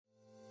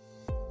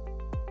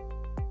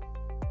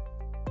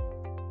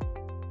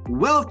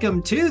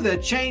Welcome to the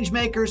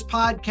ChangeMakers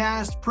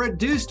podcast,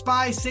 produced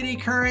by City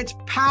Current,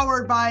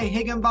 powered by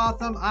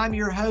Higginbotham. I'm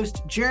your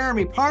host,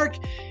 Jeremy Park,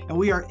 and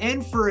we are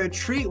in for a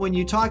treat when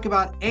you talk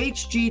about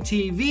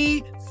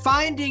HGTV,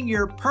 finding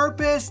your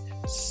purpose,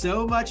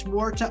 so much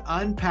more to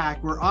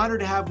unpack. We're honored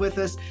to have with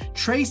us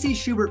Traci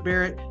Schubert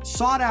Barrett,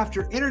 sought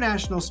after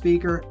international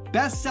speaker,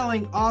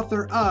 best-selling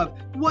author of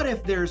What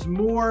If There's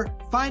More?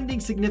 Finding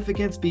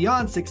Significance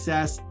Beyond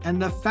Success,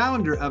 and the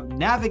founder of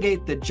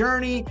Navigate the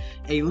Journey,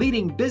 a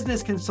leading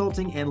business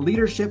consulting and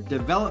leadership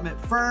development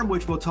firm,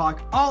 which we'll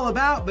talk all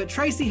about. But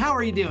Traci, how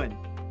are you doing?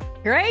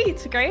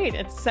 Great.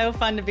 It's so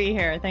fun to be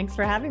here. Thanks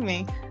for having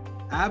me.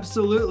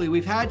 Absolutely.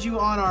 We've had you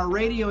on our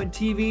radio and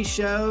TV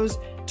shows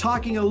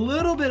talking a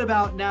little bit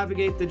about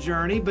Navigate the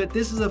Journey, but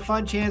this is a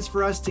fun chance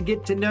for us to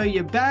get to know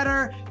you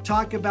better,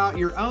 talk about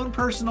your own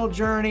personal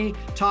journey,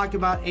 talk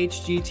about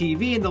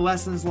HGTV and the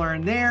lessons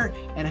learned there,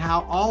 and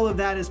how all of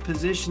that is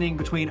positioning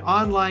between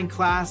online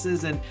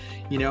classes and,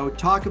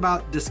 talk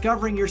about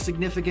discovering your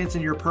significance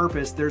and your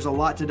purpose. There's a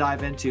lot to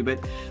dive into,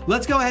 but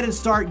let's go ahead and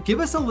start.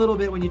 Give us a little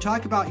bit, when you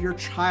talk about your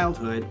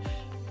childhood,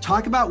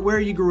 talk about where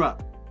you grew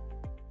up.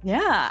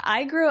 Yeah,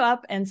 I grew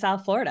up in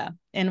South Florida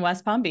in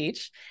West Palm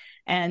Beach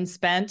and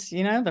spent,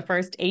 the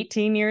first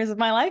 18 years of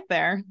my life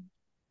there.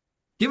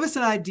 Give us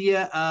an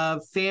idea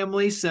of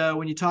family. So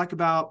when you talk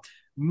about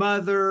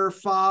mother,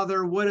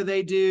 father, what do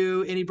they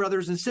do? Any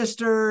brothers and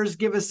sisters?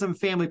 Give us some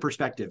family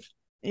perspective.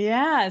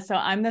 Yeah, so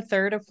I'm the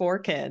third of four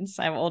kids.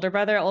 I have older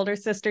brother, older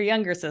sister,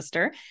 younger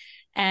sister.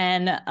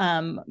 And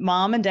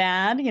mom and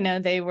dad,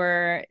 they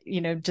were,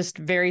 just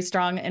very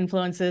strong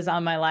influences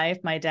on my life.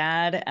 My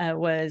dad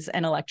was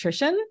an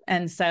electrician,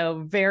 and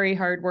so very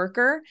hard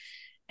worker.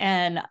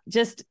 And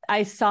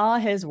I saw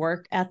his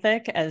work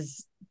ethic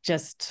as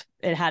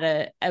it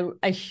had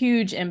a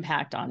huge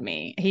impact on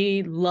me.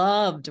 He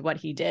loved what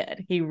he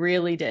did. He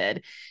really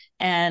did.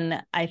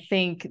 And I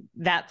think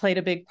that played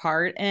a big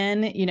part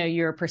in,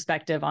 your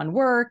perspective on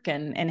work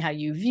and how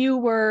you view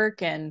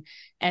work and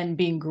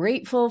being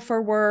grateful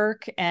for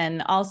work,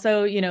 and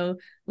also,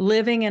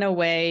 living in a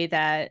way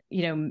that,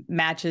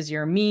 matches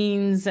your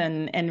means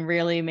and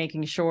really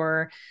making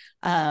sure,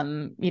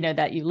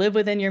 that you live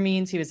within your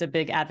means. He was a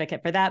big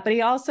advocate for that, but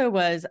he also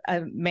was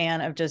a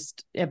man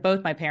of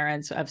both my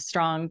parents of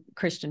strong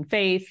Christian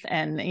faith.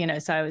 And,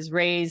 so I was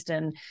raised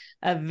in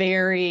a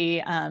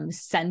very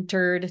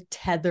centered,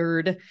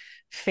 tethered,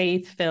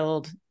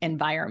 faith-filled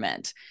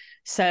environment.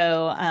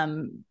 So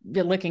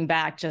looking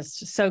back,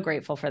 just so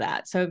grateful for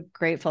that. So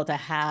grateful to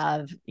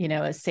have,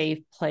 a safe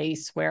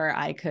place where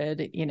I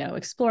could,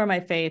 explore my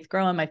faith,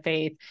 grow in my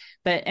faith,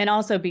 and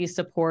also be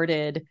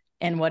supported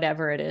in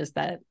whatever it is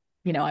that,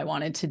 I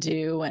wanted to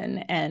do.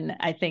 And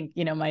I think,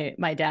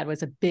 my dad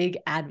was a big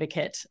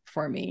advocate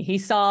for me. He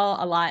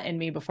saw a lot in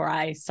me before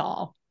I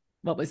saw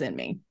what was in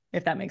me,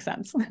 if that makes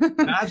sense.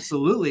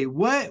 Absolutely.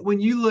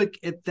 When you look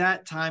at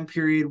that time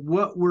period,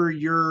 what were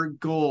your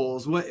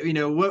goals? What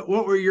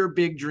were your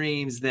big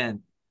dreams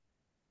then?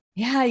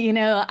 Yeah.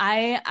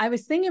 I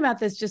was thinking about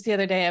this just the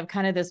other day, of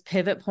kind of this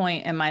pivot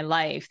point in my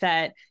life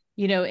that,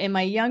 in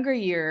my younger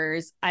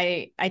years,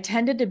 I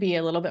tended to be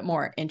a little bit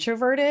more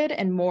introverted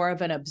and more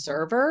of an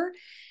observer,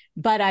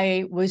 but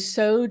I was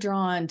so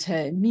drawn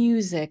to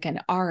music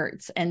and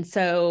arts. And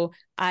so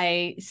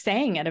I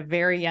sang at a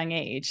very young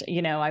age.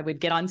 I would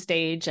get on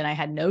stage, and I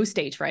had no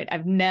stage fright.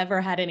 I've never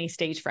had any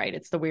stage fright.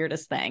 It's the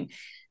weirdest thing.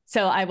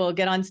 So I will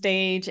get on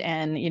stage,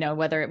 and,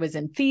 whether it was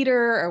in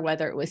theater or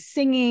whether it was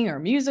singing or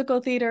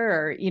musical theater,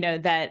 or,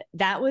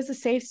 that was a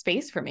safe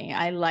space for me.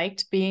 I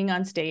liked being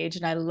on stage,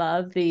 and I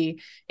loved the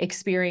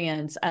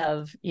experience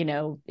of,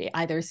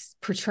 either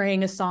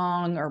portraying a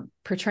song or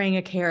portraying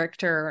a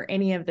character or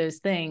any of those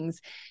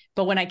things.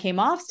 But when I came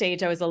off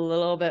stage, I was a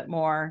little bit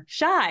more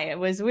shy. It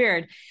was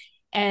weird.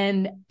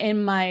 And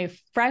in my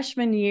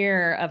freshman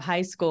year of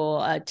high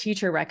school, a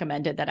teacher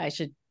recommended that I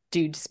should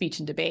do speech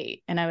and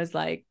debate. And I was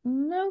like,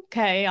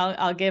 okay,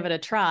 I'll give it a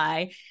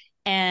try.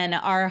 And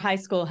our high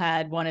school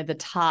had one of the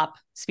top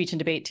speech and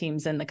debate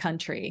teams in the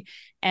country.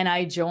 And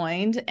I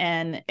joined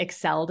and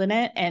excelled in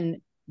it. And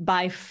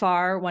by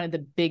far, one of the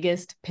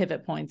biggest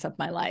pivot points of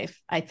my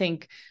life. I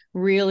think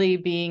really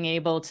being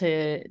able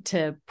to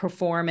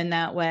perform in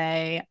that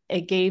way,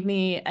 it gave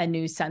me a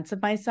new sense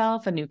of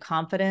myself, a new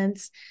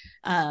confidence.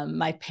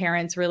 My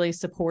parents really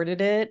supported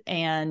it.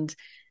 And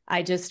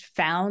I just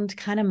found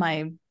kind of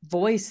my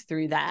voice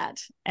through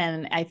that.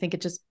 And I think it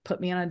just put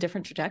me on a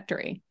different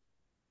trajectory.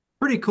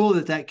 Pretty cool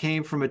that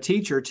came from a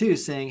teacher too,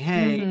 saying,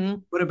 hey,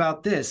 what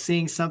about this?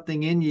 Seeing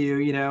something in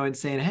you, and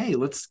saying, hey,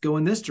 let's go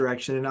in this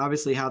direction. And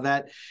obviously how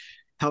that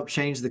helped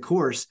change the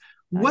course.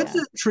 What's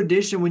a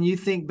tradition when you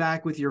think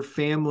back with your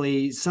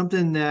family,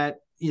 something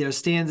that,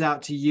 stands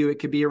out to you? It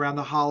could be around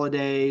the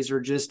holidays or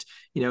just,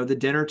 the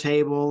dinner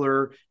table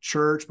or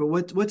church, but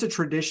what's a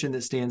tradition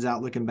that stands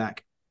out looking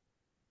back?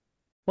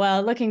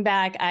 Well, looking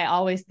back, I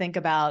always think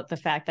about the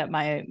fact that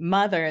my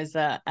mother is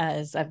a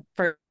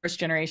first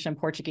generation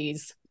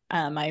Portuguese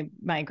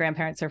My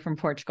grandparents are from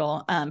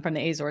Portugal, from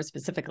the Azores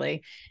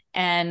specifically.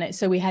 And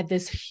so we had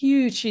this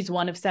huge, she's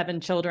one of 7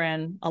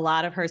 children. A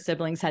lot of her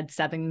siblings had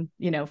 7,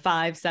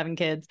 5, 7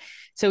 kids.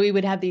 So we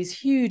would have these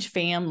huge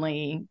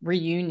family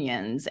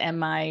reunions. And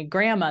my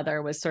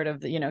grandmother was sort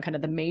of, kind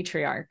of the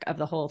matriarch of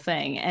the whole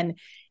thing. And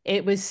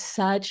it was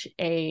such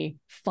a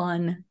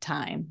fun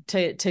time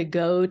to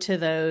go to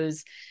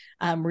those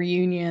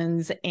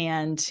reunions,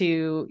 and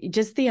to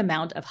just the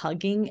amount of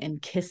hugging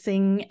and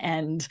kissing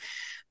and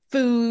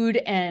food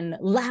and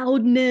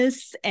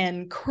loudness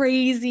and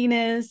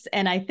craziness.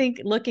 And I think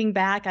looking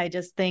back, I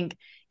just think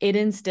it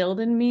instilled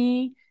in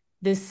me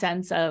this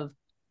sense of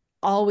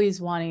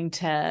always wanting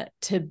to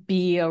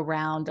be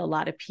around a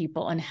lot of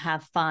people and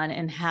have fun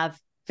and have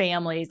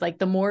families. Like,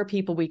 the more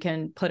people we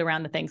can put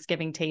around the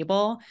Thanksgiving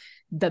table,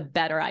 the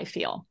better I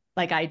feel.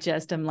 Like, I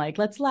just am like,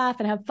 let's laugh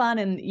and have fun.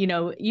 And,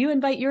 you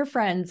invite your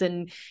friends,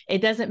 and it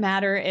doesn't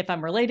matter if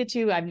I'm related to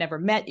you, I've never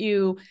met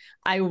you.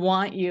 I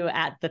want you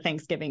at the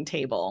Thanksgiving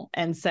table.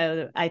 And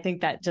so I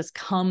think that just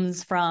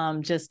comes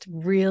from just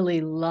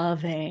really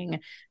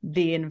loving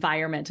the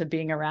environment of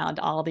being around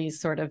all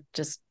these sort of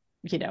just,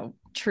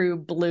 true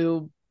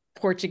blue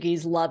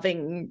Portuguese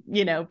loving,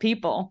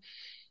 people.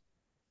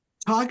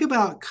 Talk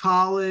about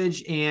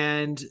college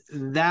and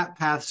that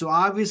path. So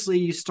obviously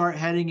you start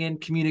heading in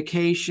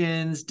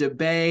communications,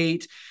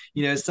 debate,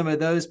 some of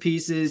those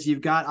pieces.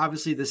 You've got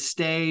obviously the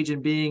stage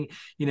and being,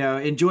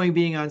 enjoying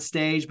being on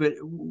stage, but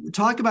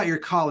talk about your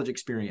college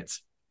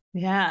experience.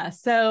 Yeah.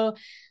 So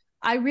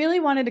I really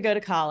wanted to go to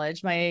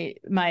college. My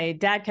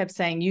dad kept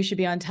saying, you should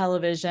be on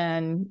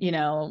television,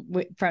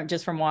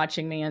 from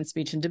watching me on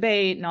speech and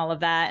debate and all of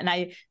that.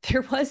 And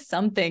there was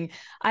something,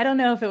 I don't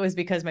know if it was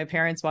because my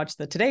parents watched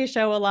the Today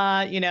Show a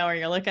lot, or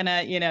you're looking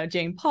at,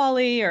 Jane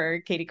Pauley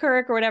or Katie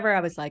Couric or whatever. I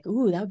was like,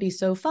 ooh, that would be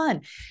so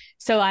fun.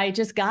 So I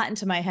just got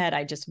into my head,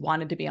 I just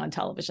wanted to be on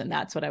television.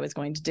 That's what I was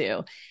going to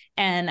do.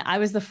 And I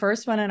was the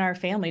first one in our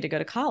family to go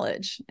to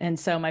college. And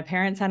so my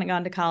parents hadn't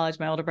gone to college.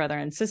 My older brother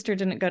and sister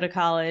didn't go to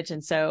college.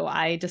 And so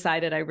I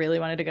decided I really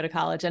wanted to go to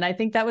college. And I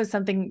think that was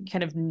something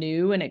kind of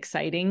new and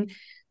exciting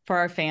for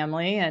our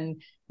family.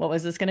 And what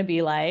was this going to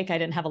be like? I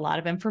didn't have a lot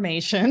of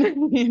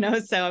information,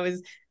 so I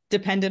was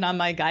dependent on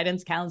my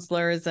guidance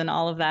counselors and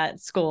all of that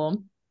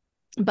school.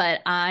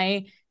 But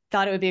I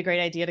thought it would be a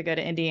great idea to go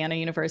to Indiana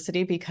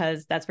University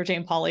because that's where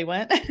Jane Pauley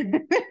went.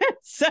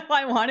 So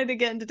I wanted to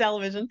get into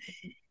television.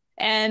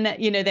 And,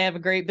 they have a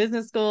great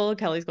business school,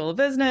 Kelley School of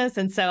Business.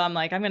 And so I'm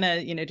like, I'm going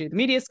to, do the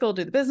media school,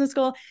 do the business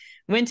school.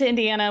 Went to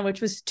Indiana,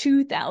 which was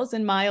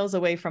 2,000 miles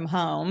away from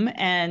home.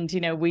 And,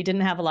 we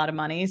didn't have a lot of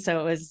money.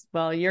 So it was,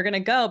 well, you're going to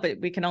go, but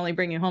we can only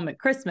bring you home at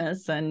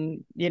Christmas.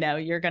 And,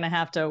 you're going to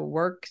have to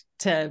work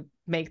to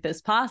make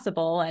this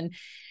possible.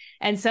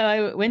 And so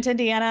I went to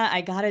Indiana.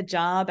 I got a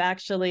job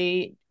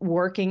actually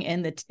working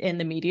in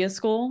the media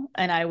school,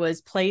 and I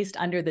was placed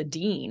under the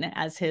dean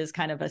as his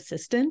kind of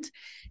assistant.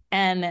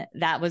 And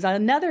that was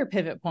another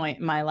pivot point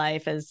in my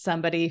life as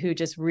somebody who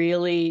just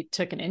really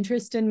took an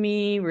interest in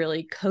me,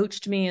 really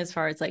coached me as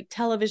far as like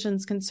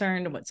television's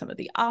concerned and what some of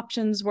the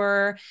options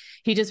were.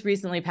 He just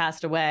recently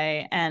passed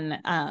away. And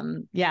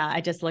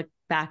I just look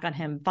back on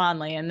him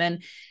fondly. And then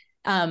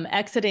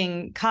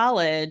exiting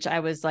college, I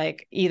was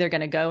like either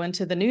going to go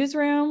into the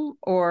newsroom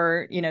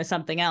or,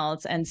 something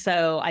else. And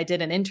so I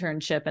did an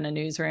internship in a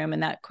newsroom,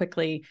 and that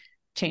quickly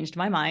changed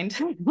my mind.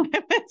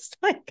 It's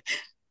like,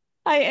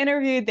 I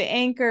interviewed the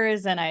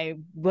anchors and I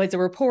was a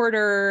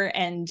reporter,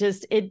 and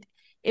just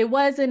it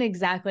wasn't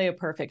exactly a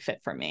perfect fit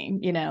for me.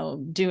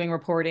 Doing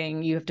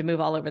reporting, you have to move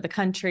all over the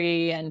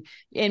country, and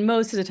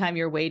most of the time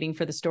you're waiting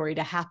for the story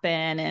to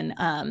happen.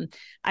 And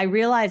I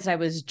realized I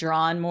was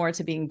drawn more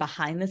to being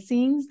behind the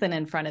scenes than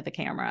in front of the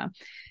camera.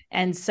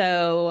 And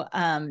so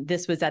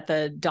this was at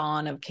the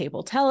dawn of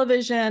cable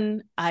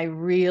television. I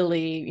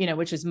really,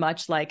 which is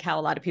much like how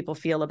a lot of people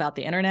feel about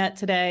the internet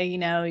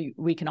today.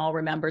 We can all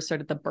remember sort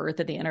of the birth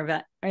of the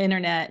internet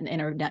and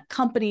internet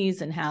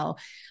companies and how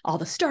all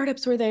the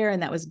startups were there.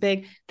 And that was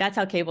big. That's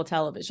how cable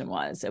television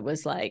was. It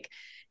was like,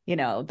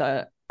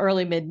 the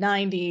early mid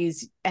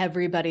 90s,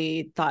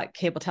 everybody thought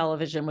cable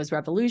television was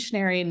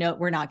revolutionary. No,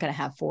 we're not going to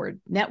have 4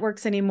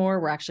 networks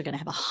anymore. We're actually going to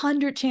have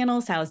 100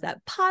 channels. How is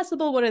that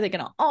possible? What are they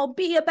going to all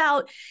be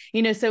about?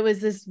 So it was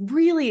this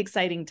really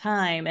exciting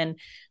time. And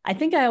I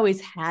think I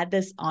always had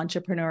this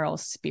entrepreneurial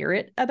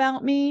spirit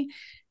about me.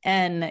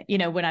 And,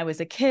 when I was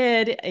a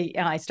kid,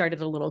 I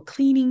started a little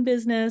cleaning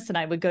business, and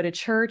I would go to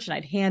church and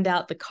I'd hand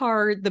out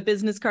the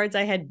business cards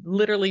I had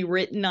literally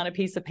written on a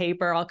piece of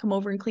paper. I'll come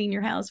over and clean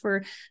your house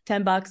for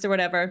 $10 or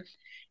whatever.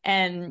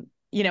 And,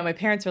 my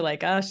parents were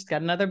like, oh, she's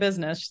got another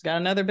business. She's got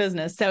another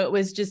business. So it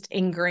was just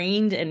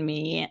ingrained in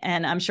me.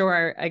 And I'm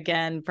sure,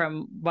 again,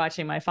 from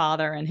watching my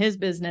father and his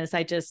business,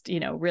 I just,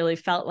 really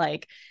felt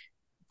like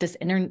this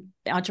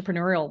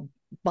entrepreneurial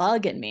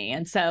bug in me.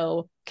 And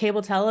so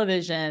cable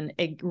television,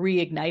 it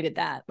reignited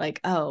that.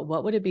 Like, oh,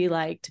 what would it be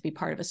like to be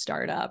part of a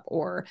startup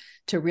or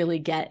to really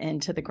get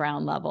into the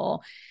ground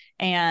level?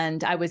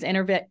 And I was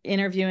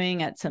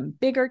interviewing at some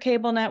bigger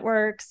cable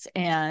networks,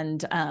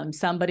 and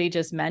somebody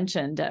just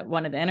mentioned at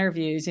one of the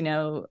interviews, we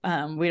don't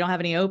have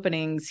any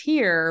openings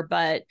here,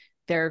 but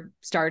they're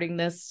starting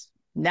this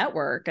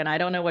network, and I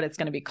don't know what it's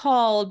going to be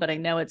called, but I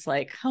know it's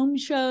like home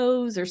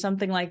shows or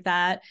something like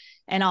that,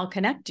 and I'll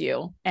connect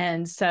you.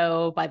 And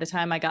so by the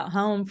time I got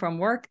home from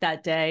work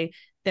that day,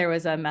 there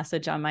was a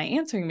message on my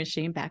answering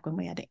machine, back when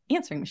we had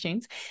answering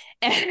machines,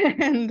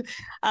 and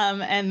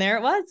there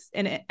it was,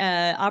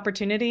 an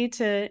opportunity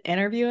to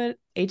interview at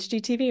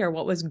HGTV, or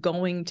what was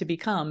going to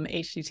become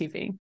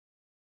HGTV.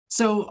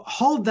 So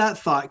hold that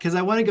thought, because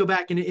I want to go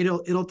back, and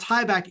it'll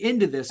tie back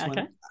into this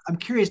one. I'm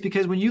curious,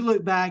 because when you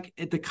look back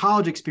at the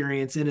college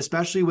experience, and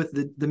especially with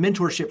the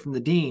mentorship from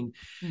the dean,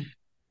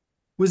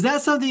 was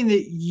that something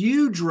that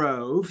you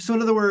drove? So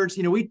in other words,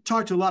 we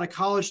talk to a lot of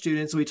college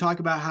students, and we talk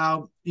about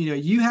how,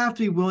 you have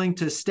to be willing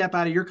to step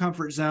out of your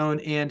comfort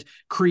zone and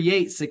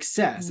create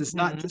success. It's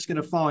not just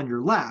going to fall in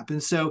your lap.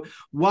 And so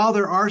while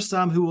there are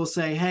some who will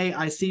say, hey,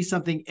 I see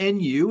something in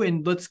you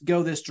and let's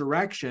go this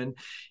direction,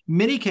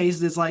 many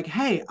cases it's like,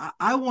 hey,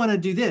 I want to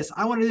do this.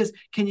 I want to do this.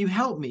 Can you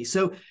help me?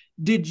 So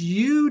did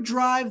you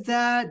drive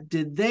that?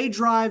 Did they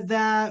drive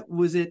that?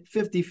 Was it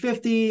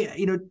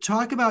 50-50?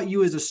 Talk about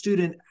you as a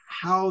student,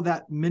 how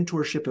that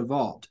mentorship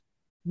evolved.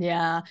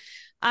 Yeah,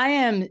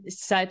 I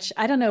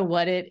don't know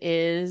what it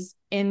is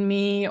in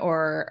me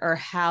or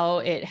how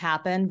it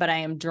happened, but I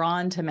am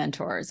drawn to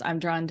mentors. I'm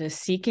drawn to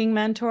seeking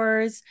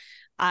mentors.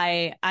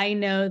 I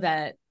know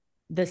that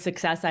the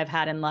success I've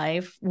had in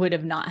life would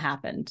have not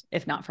happened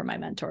if not for my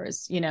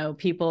mentors.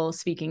 People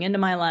speaking into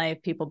my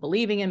life, people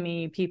believing in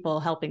me, people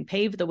helping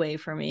pave the way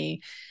for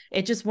me.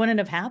 It just wouldn't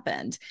have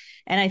happened.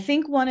 And I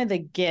think one of the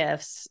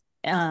gifts,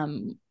 I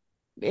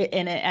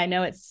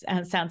know it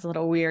sounds a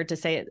little weird to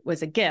say it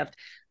was a gift,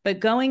 but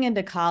going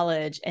into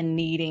college and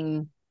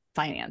needing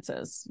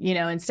finances,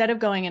 instead of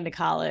going into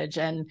college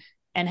and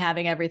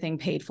having everything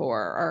paid for,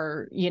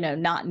 or,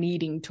 not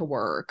needing to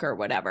work or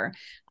whatever,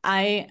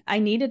 I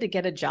needed to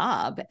get a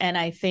job. And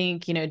I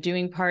think,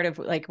 doing part of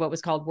like what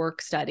was called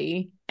work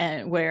study,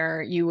 and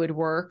where you would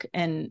work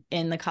in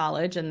the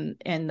college and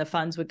the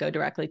funds would go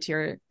directly to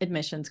your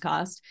admissions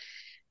cost.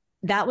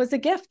 That was a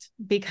gift,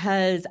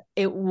 because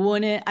I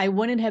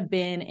wouldn't have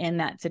been in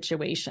that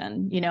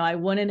situation. I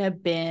wouldn't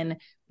have been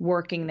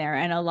working there.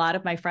 And a lot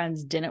of my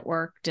friends didn't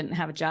work, didn't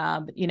have a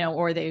job,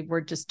 or they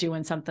were just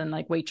doing something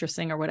like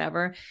waitressing or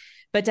whatever.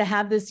 But to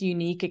have this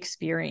unique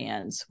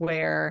experience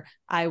where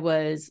I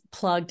was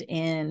plugged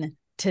in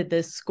to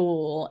this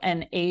school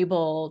and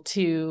able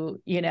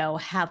to,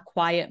 have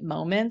quiet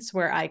moments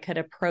where I could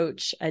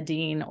approach a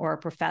dean or a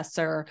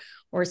professor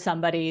or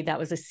somebody that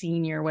was a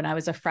senior when I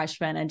was a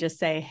freshman and just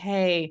say,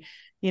 hey,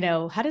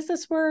 how does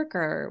this work?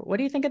 Or what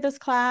do you think of this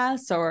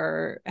class?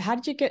 Or how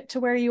did you get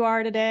to where you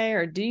are today?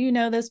 Or do you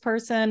know this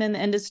person in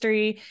the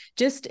industry?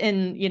 Just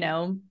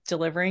in,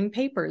 delivering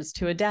papers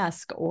to a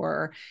desk,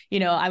 or,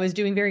 I was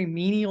doing very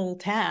menial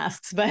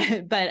tasks, but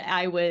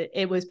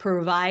it was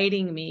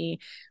providing me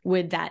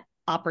with that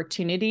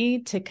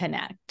opportunity to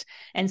connect.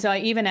 And so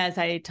even as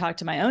I talk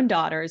to my own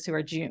daughters, who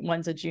are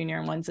one's a junior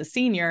and one's a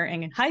senior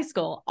in high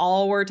school,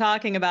 all we're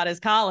talking about is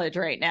college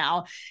right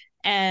now.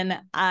 And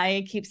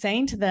I keep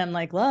saying to them,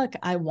 like, look,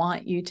 I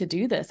want you to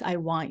do this. I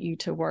want you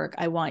to work.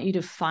 I want you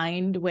to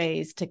find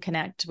ways to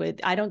connect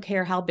with, I don't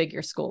care how big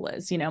your school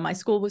is. My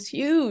school was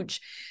huge,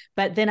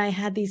 but then I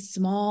had these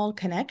small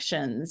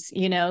connections,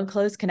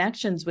 close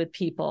connections with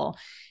people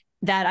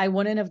that I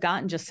wouldn't have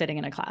gotten just sitting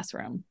in a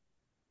classroom.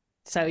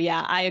 So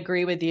yeah, I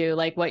agree with you.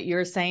 Like what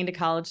you're saying to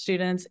college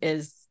students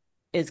is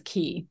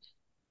key.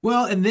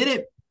 Well, and then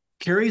it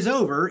carries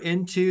over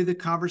into the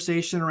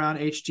conversation around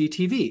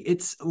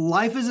HGTV.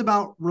 Life is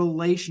about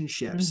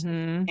relationships,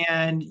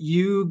 and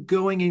you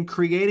going and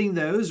creating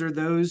those, or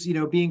those,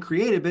 being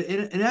creative. But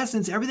in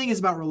essence, everything is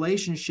about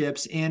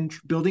relationships and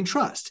building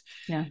trust.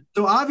 Yeah.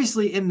 So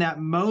obviously in that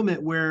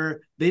moment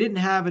where they didn't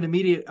have an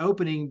immediate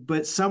opening,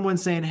 but someone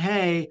saying,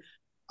 hey,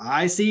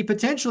 I see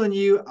potential in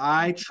you.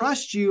 I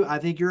trust you. I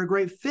think you're a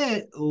great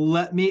fit.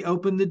 Let me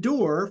open the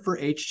door for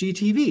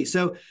HGTV.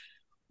 So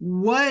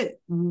what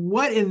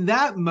in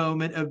that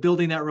moment of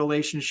building that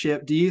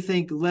relationship do you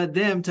think led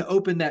them to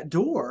open that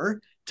door,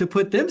 to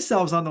put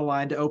themselves on the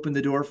line to open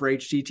the door for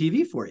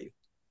HGTV for you?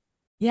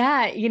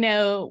 Yeah.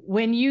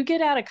 When you get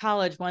out of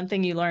college, one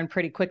thing you learn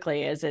pretty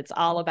quickly is it's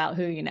all about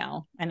who you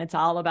know, and it's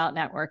all about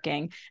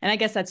networking. And I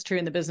guess that's true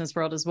in the business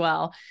world as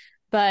well.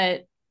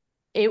 But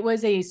it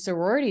was a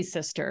sorority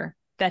sister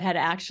that had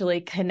actually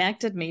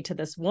connected me to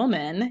this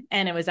woman.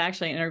 And it was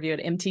actually an interview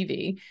at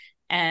MTV.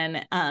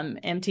 And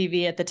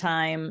MTV at the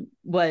time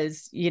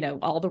was,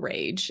 all the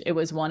rage. It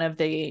was one of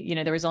the,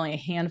 there was only a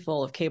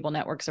handful of cable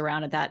networks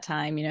around at that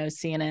time.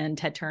 CNN,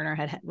 Ted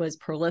Turner was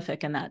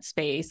prolific in that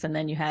space. And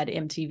then you had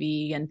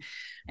MTV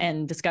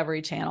and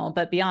Discovery Channel.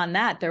 But beyond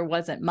that, there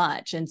wasn't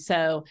much. And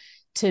so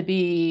to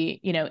be,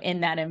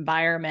 in that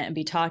environment and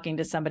be talking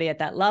to somebody at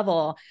that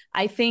level,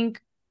 I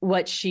think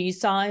what she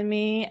saw in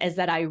me is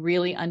that I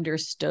really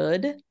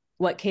understood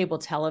what cable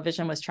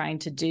television was trying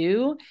to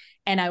do.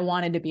 And I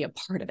wanted to be a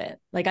part of it.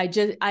 Like, I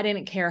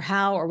didn't care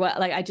how or what,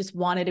 like, I just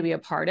wanted to be a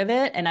part of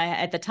it. And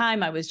at the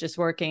time I was just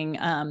working,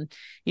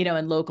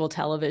 in local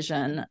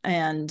television.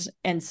 And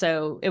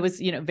so it was,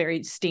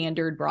 very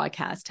standard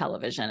broadcast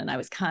television. And I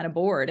was kind of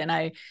bored. And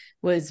I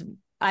was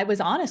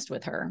honest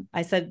with her.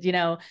 I said,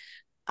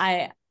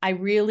 I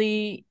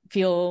really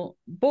feel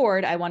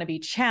bored. I want to be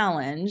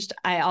challenged.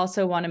 I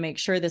also want to make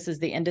sure this is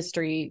the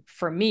industry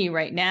for me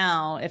right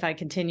now. If I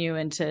continue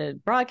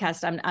into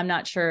broadcast, I'm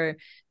not sure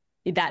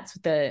that's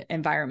the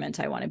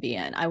environment I want to be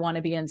in. I want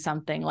to be in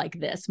something like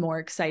this, more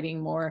exciting,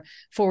 more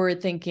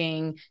forward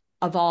thinking,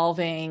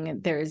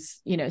 evolving.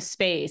 There's,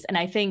 space. And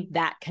I think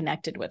that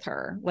connected with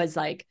her, was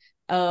like,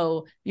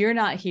 oh, you're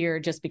not here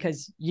just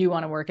because you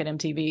want to work at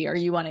MTV, or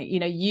you want to,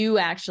 you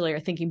actually are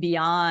thinking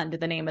beyond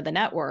the name of the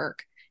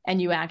network, and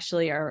you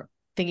actually are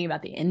thinking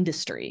about the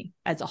industry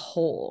as a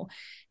whole.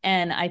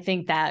 And I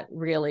think that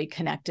really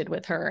connected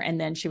with her. And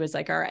then she was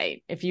like, all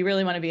right, if you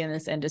really want to be in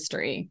this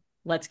industry,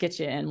 let's get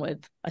you in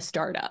with a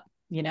startup,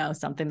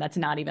 something that's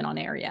not even on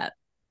air yet.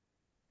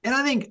 And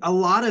I think a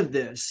lot of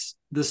this,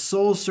 the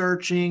soul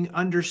searching,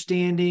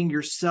 understanding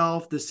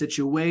yourself, the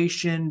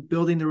situation,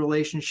 building the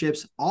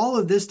relationships, all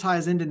of this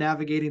ties into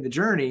navigating the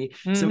journey.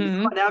 Mm-hmm. So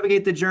you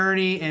navigate the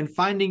journey and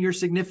finding your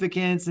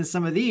significance and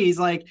some of these,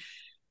 like,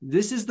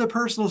 this is the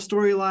personal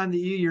storyline that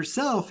you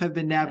yourself have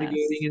been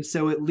navigating. Yes. And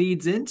so it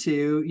leads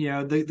into,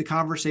 the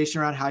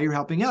conversation around how you're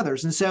helping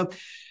others. And so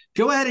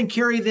go ahead and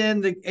carry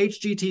then the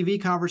HGTV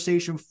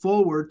conversation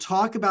forward.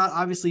 Talk about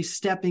obviously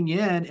stepping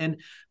in and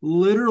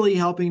literally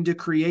helping to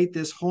create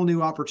this whole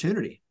new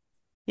opportunity.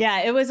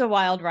 Yeah, it was a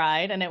wild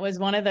ride. And it was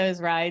one of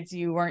those rides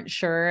you weren't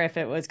sure if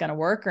it was going to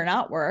work or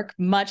not work,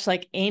 much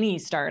like any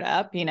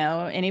startup.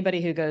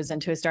 Anybody who goes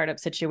into a startup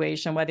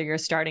situation, whether you're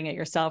starting it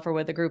yourself or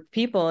with a group of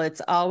people,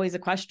 it's always a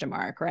question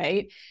mark,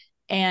 right?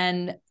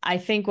 And I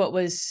think what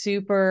was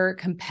super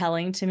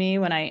compelling to me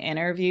when I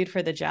interviewed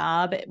for the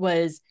job, it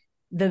was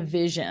the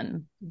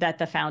vision that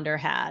the founder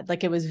had.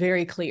 Like, it was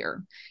very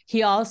clear.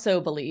 He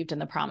also believed in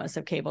the promise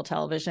of cable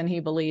television. He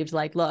believed,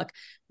 like, look,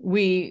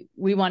 we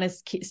want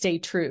to stay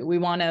true. We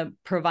want to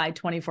provide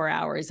 24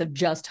 hours of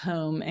just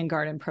home and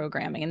garden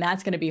programming. And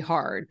that's going to be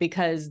hard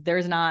because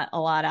there's not a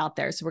lot out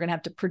there. So we're going to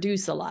have to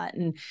produce a lot,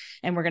 and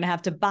we're going to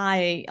have to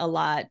buy a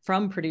lot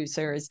from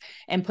producers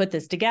and put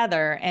this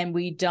together. And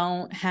we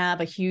don't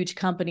have a huge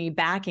company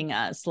backing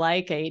us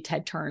like a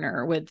Ted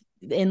Turner with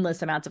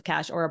endless amounts of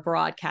cash, or a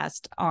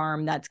broadcast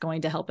arm that's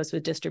going to help us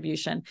with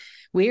distribution.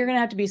 We are going to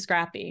have to be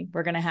scrappy.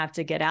 We're going to have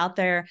to get out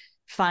there,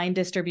 find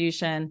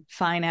distribution,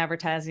 find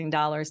advertising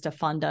dollars to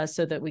fund us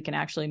so that we can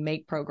actually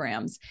make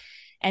programs.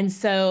 And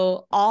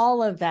so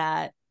all of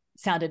that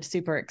sounded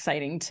super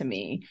exciting to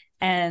me.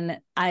 And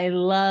I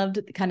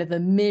loved kind of the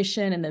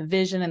mission and the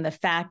vision and the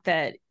fact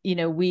that,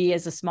 we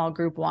as a small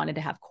group wanted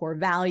to have core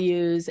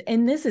values.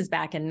 And this is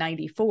back in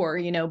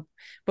 94,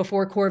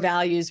 before core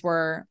values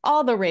were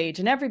all the rage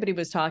and everybody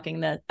was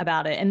talking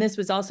about it. And this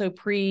was also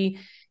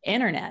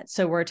pre-internet.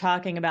 So we're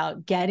talking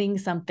about getting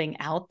something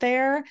out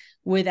there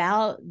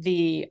without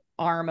the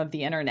arm of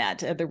the internet,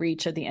 the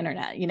reach of the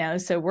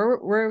internet, so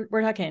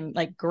we're talking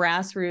like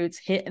grassroots,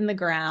 hitting the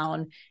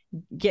ground,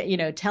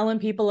 telling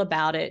people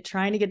about it,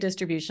 trying to get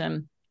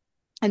distribution.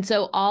 And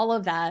so all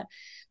of that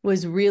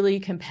was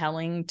really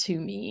compelling to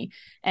me,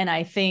 and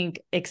I think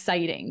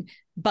exciting.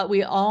 But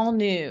we all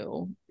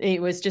knew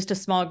it was just a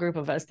small group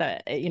of us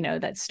that,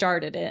 that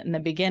started it in the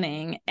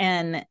beginning,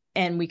 and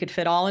we could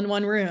fit all in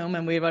one room,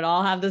 and we would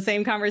all have the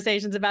same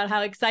conversations about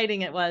how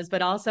exciting it was,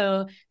 but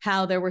also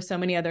how there were so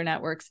many other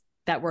networks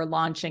that were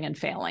launching and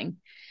failing.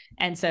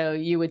 And so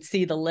you would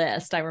see the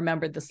list. I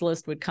remembered this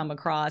list would come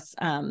across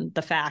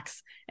the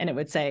fax, and it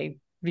would say,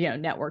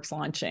 networks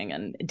launching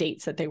and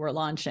dates that they were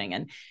launching.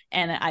 And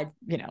I,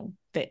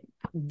 the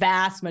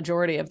vast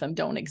majority of them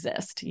don't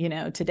exist,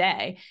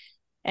 today.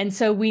 And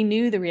so we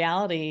knew the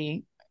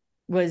reality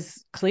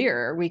was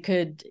clear. We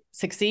could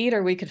succeed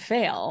or we could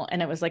fail.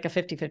 And it was like a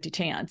 50-50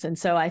 chance. And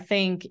so I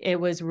think it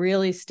was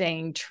really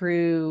staying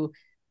true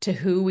to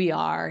who we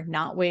are,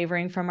 not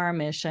wavering from our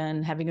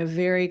mission, having a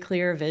very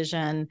clear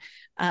vision,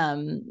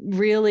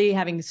 really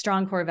having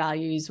strong core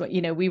values.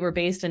 We were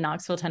based in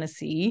Knoxville,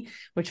 Tennessee,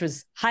 which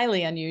was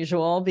highly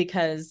unusual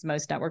because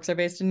most networks are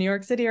based in New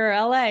York City or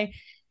LA.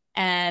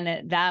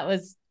 And that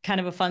was kind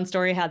of a fun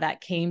story how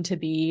that came to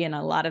be. And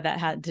a lot of that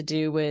had to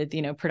do with,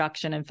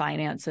 production and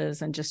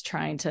finances and just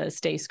trying to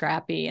stay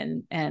scrappy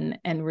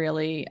and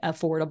really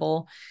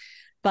affordable.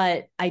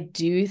 But I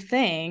do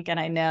think, and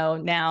I know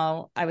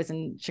now, I was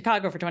in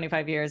Chicago for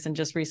 25 years and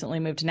just recently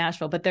moved to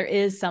Nashville, but there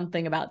is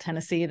something about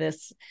Tennessee,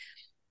 this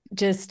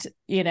just,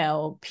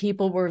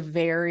 people were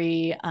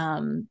very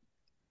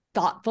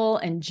thoughtful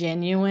and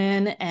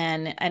genuine.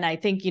 And I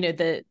think,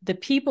 the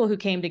people who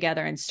came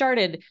together and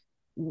started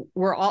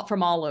were all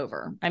from all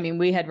over. I mean,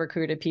 we had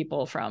recruited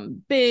people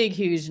from big,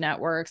 huge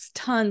networks,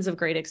 tons of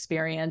great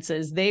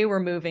experiences. They were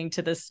moving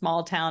to this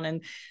small town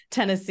in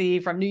Tennessee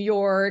from New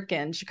York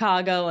and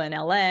Chicago and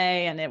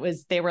LA. And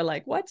they were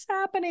like, what's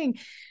happening?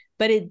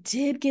 But it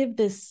did give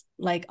this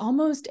like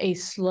almost a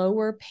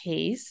slower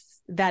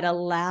pace that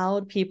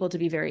allowed people to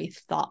be very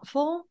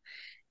thoughtful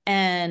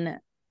and,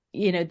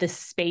 the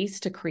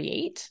space to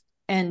create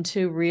and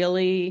to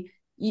really,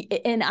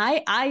 and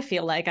I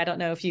feel like, I don't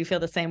know if you feel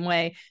the same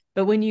way,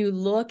 but when you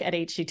look at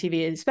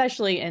HGTV,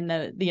 especially in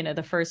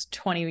the first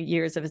 20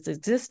 years of its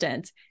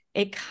existence,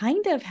 it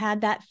kind of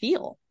had that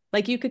feel.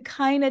 Like you could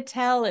kind of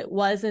tell it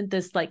wasn't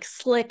this like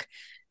slick,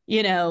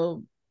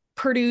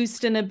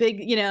 produced in a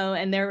big,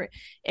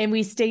 and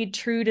we stayed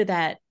true to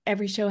that.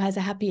 Every show has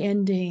a happy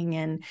ending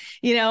and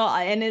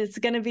it's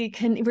going to be,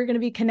 we're going to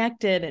be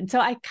connected. And so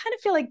I kind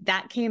of feel like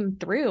that came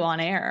through on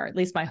air. At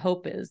least my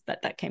hope is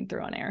that came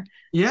through on air.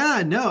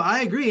 Yeah, no,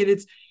 I agree. And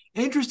it's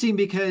interesting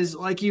because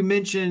like you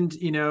mentioned,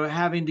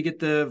 having to get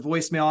the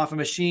voicemail off a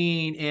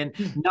machine and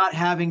not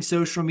having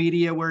social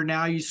media where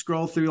now you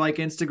scroll through like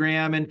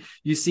Instagram and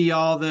you see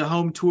all the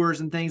home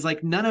tours and things,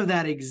 like none of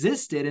that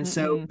existed. And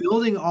so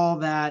building all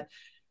that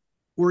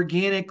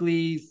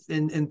organically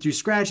and through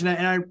scratch. And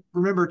I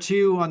remember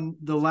too, on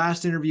the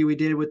last interview we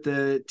did with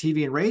the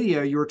TV and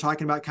radio, you were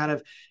talking about kind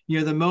of,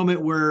 the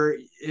moment where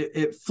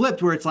it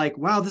flipped, where it's like,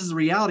 wow, this is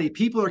reality.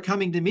 People are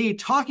coming to me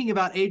talking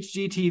about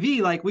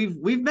HGTV. Like we've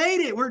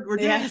made it. We're doing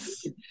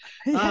yes. it.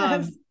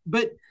 Yes.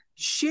 But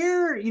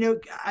share,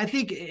 I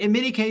think in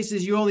many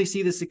cases you only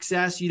see the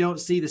success. You don't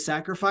see the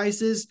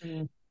sacrifices.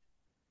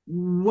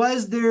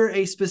 Was there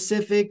a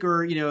specific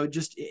or,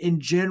 just in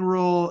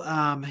general,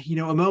 a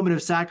moment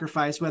of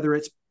sacrifice, whether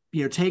it's,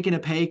 taking a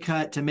pay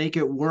cut to make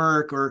it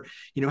work or,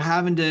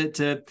 having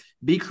to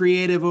be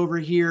creative over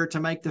here to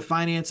make the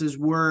finances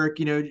work,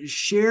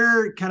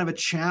 share kind of a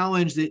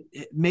challenge that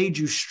made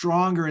you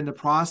stronger in the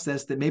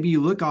process that maybe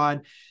you look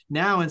on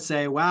now and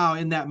say, wow,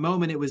 in that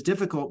moment it was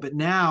difficult, but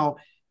now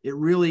it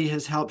really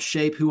has helped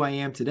shape who I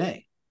am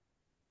today.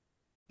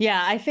 Yeah,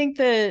 I think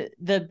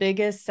the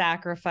biggest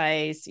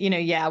sacrifice,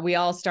 we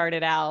all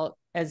started out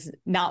as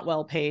not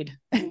well paid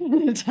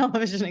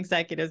television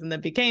executives and then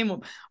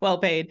became well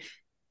paid.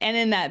 And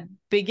in that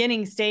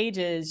beginning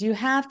stages, you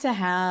have to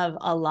have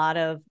a lot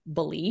of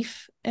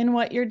belief in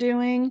what you're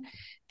doing.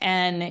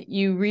 And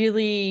you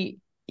really,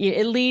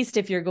 at least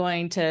if you're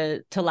going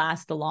to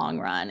last the long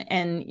run.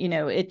 And,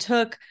 it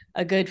took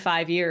a good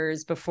 5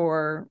 years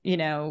before,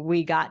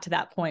 we got to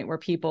that point where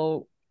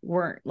people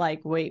weren't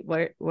like, wait,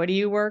 what do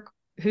you work?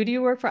 Who do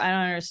you work for? I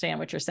don't understand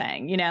what you're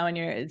saying, and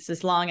it's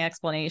this long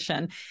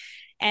explanation.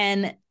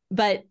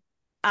 But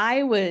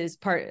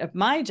part of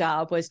my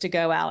job was to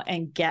go out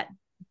and get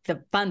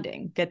the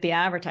funding, get the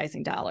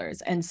advertising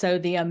dollars. And so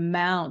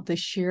the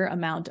sheer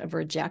amount of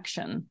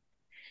rejection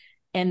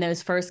in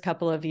those first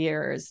couple of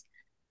years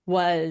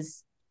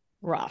was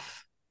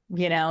rough.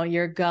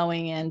 You're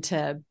going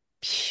into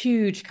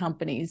huge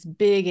companies,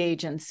 big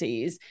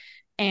agencies,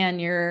 and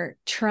you're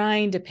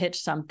trying to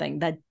pitch something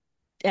that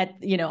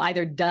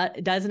either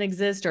doesn't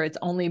exist or it's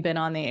only been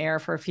on the air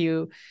for a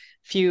few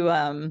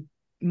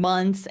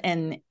months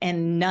and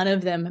none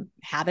of them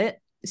have it.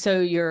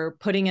 So you're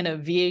putting in a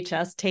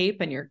VHS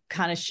tape and you're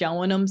kind of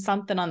showing them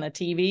something on the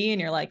TV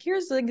and you're like,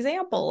 here's an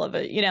example of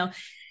it,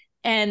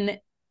 and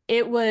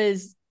it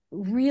was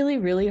really,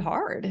 really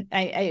hard.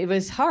 It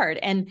was hard.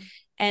 And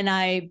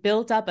I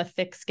built up a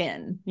thick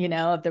skin,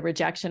 of the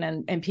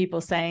rejection and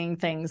people saying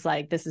things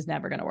like, this is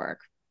never going to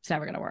work. It's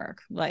never going to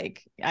work.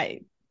 Like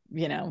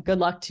good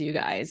luck to you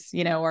guys,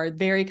 or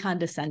very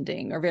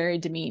condescending or very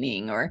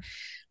demeaning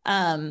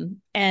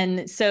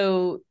and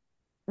so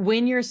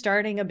when you're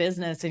starting a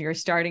business and you're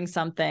starting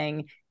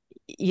something,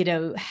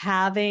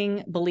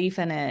 having belief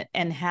in it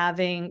and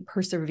having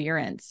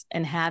perseverance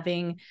and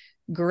having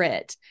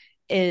grit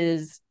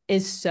is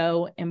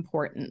so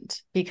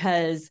important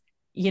because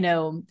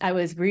I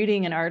was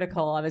reading an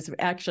article. I was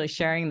actually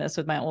sharing this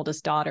with my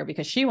oldest daughter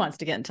because she wants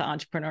to get into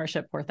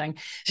entrepreneurship, poor thing.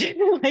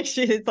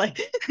 She's like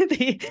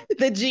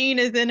the gene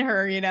is in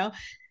her,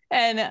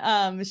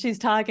 and she's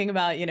talking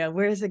about,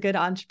 where's a good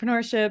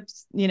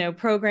entrepreneurship,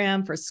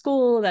 program for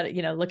school that,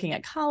 looking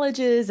at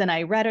colleges. And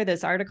I read her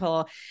this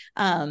article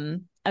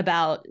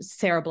about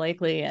Sarah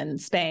Blakely and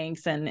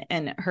Spanx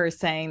and her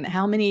saying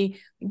how many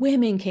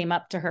women came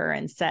up to her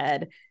and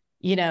said,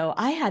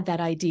 I had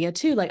that idea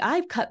too. Like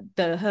I've cut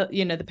the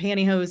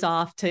pantyhose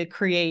off to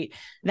create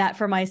that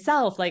for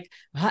myself. Like,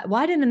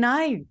 why didn't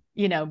I,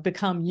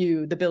 become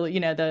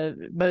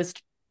the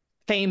most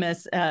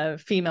famous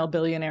female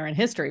billionaire in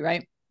history,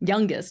 right?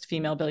 Youngest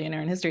female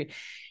billionaire in history.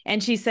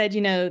 And she said,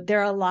 there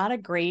are a lot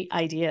of great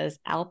ideas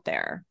out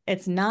there.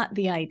 It's not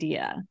the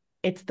idea.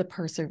 It's the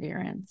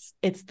perseverance.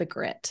 It's the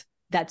grit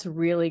that's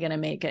really going to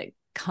make it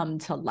come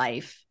to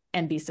life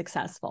and be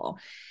successful.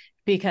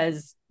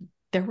 Because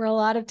there were a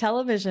lot of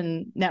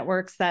television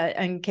networks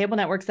and cable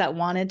networks that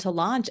wanted to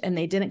launch and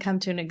they didn't come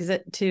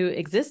to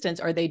existence,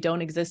 or they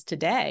don't exist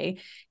today.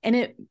 And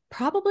it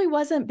probably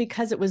wasn't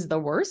because it was the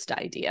worst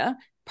idea.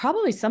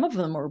 probably some of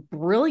them were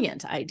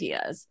brilliant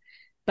ideas,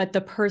 but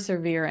the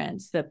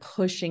perseverance, the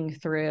pushing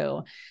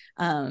through,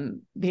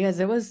 because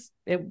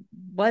it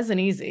wasn't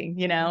easy,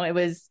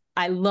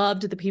 I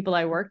loved the people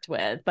I worked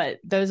with, but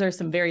those are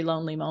some very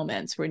lonely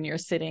moments when you're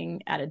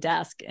sitting at a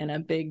desk in a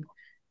big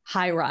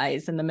high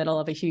rise in the middle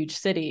of a huge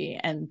city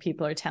and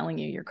people are telling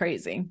you you're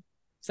crazy.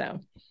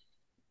 So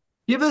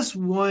give us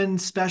one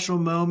special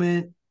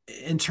moment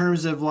in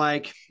terms of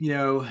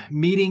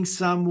meeting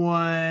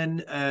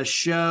someone, a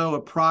show,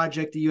 a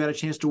project that you had a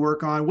chance to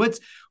work on.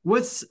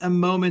 What's a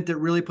moment that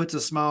really puts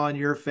a smile on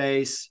your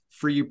face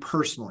for you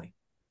personally?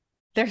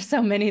 There's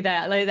so many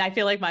that I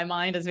feel like my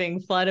mind is being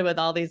flooded with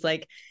all these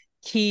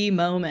key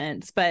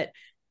moments, but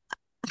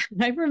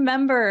I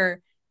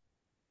remember,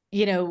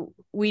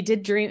 we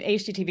did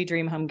HGTV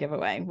Dream Home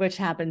giveaway, which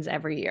happens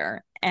every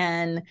year.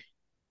 And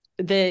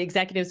the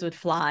executives would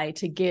fly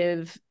to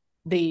give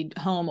the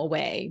home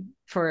away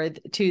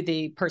to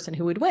the person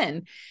who would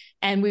win.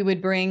 And we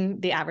would bring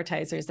the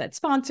advertisers that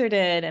sponsored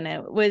it. And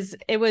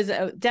it was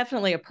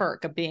definitely a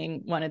perk of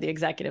being one of the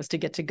executives to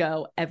get to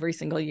go every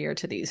single year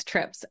to these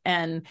trips.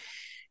 And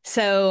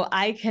so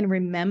I can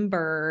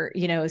remember,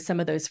 some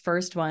of those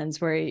first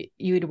ones where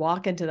you would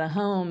walk into the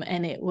home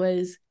and it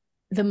was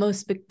the most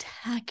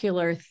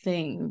spectacular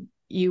thing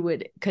you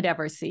could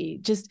ever see,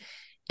 just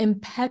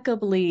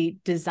impeccably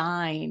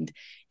designed.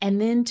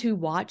 And then to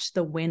watch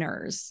the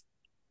winners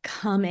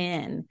come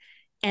in.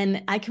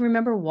 And I can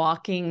remember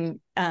walking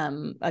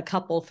a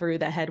couple through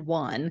that had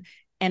won.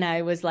 And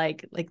I was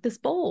like, this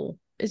bowl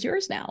is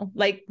yours now.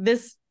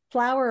 This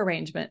flower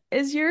arrangement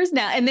is yours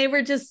now. And they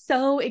were just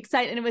so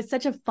excited. And it was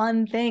such a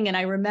fun thing. And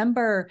I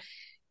remember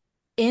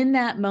in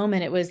that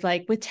moment, it was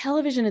with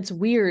television, it's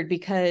weird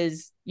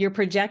because you're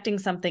projecting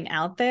something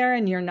out there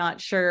and you're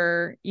not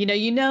sure,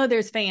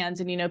 there's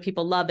fans and,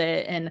 people love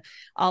it and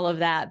all of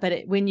that.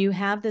 But when you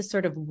have this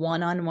sort of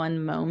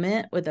one-on-one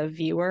moment with a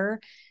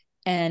viewer,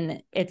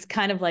 and it's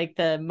kind of like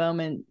the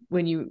moment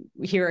when you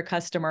hear a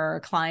customer or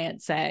a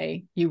client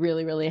say, you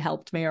really, really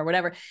helped me or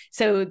whatever.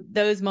 So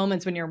those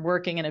moments when you're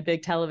working in a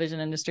big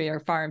television industry are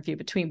far and few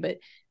between, but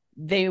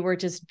they were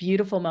just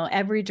beautiful.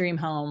 Every dream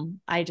home,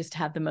 I just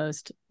have the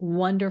most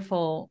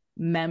wonderful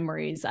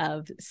memories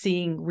of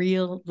seeing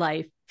real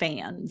life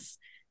fans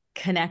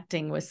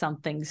connecting with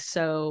something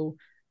so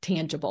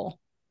tangible,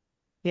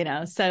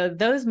 so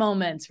those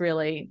moments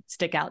really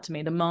stick out to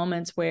me. The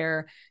moments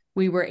where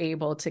we were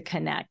able to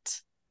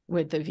connect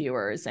with the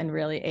viewers and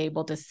really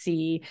able to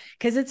see,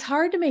 because it's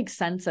hard to make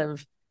sense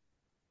of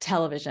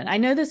television. I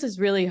know this is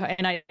really hard,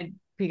 and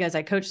because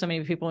I coach so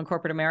many people in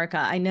corporate America,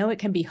 I know it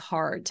can be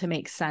hard to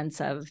make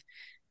sense of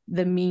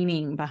the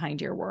meaning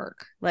behind your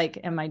work.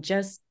 Am I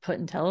just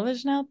putting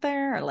television out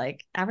there, or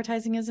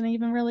advertising isn't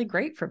even really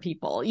great for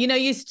people? You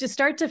just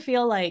start to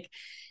feel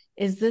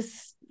is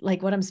this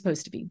what I'm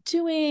supposed to be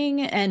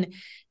doing?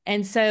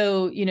 And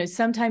so,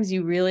 sometimes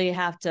you really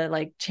have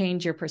to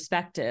change your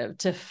perspective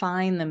to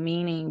find the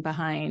meaning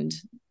behind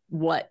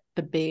what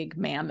the big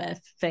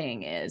mammoth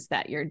thing is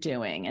that you're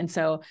doing. And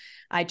so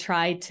I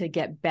try to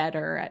get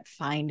better at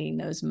finding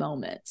those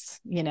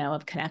moments,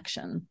 of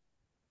connection.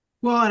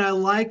 Well, and I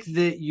like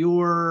that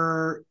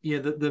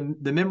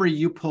the memory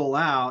you pull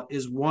out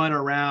is one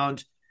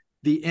around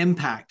the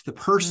impact, the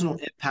personal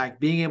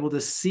impact, being able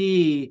to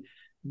see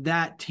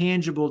that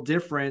tangible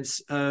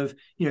difference of,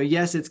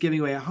 yes, it's giving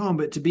away a home,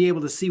 but to be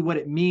able to see what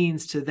it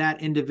means to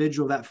that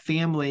individual, that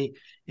family,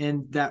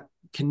 and that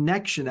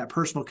connection, that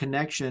personal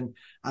connection.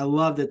 I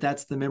love that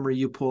that's the memory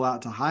you pull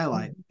out to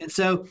highlight. And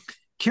so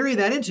carry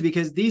that into,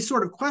 because these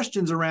sort of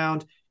questions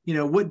around,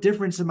 what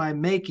difference am I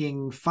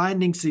making,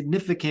 finding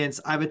significance,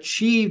 I've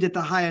achieved at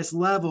the highest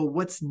level,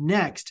 what's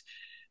next?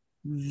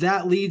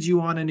 That leads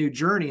you on a new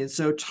journey. And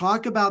so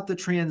talk about the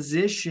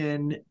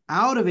transition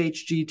out of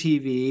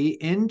HGTV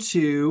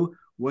into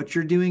what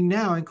you're doing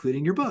now,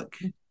 including your book.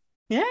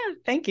 Yeah,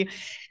 thank you.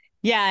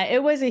 Yeah,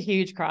 it was a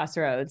huge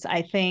crossroads.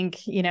 I think,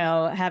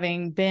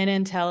 having been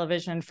in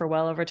television for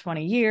well over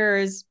 20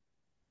 years,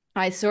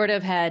 I sort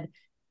of had,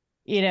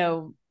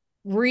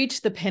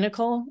 reached the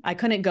pinnacle. I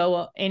couldn't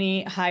go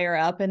any higher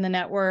up in the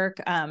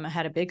network. I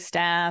had a big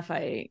staff.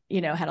 I,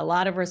 had a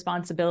lot of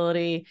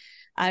responsibility.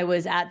 I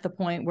was at the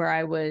point where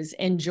I was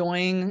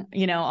enjoying,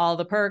 all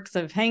the perks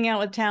of hanging out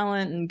with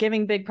talent and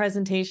giving big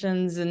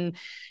presentations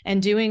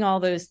and doing all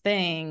those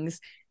things.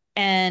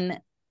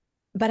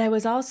 But I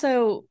was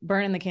also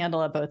burning the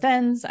candle at both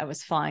ends. I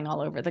was flying all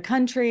over the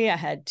country. I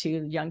had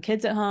 2 young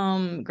kids at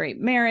home, great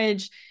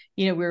marriage.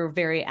 We were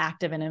very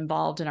active and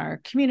involved in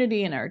our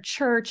community and our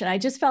church. And I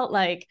just felt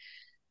like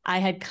I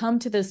had come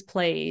to this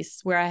place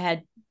where I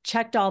had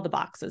checked all the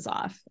boxes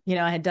off.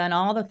 I had done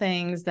all the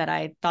things that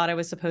I thought I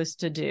was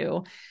supposed to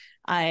do.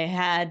 I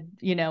had,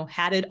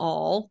 had it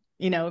all,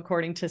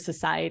 according to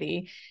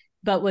society,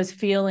 but was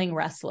feeling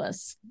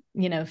restless,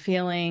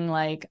 feeling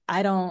like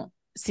I don't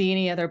see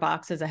any other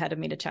boxes ahead of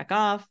me to check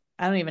off.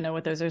 I don't even know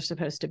what those are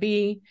supposed to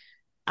be.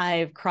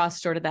 I've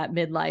crossed sort of that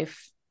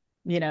midlife,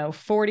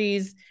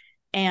 40s,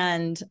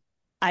 and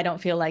I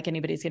don't feel like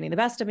anybody's getting the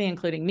best of me,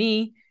 including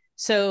me.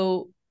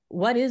 So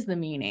what is the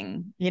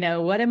meaning?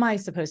 What am I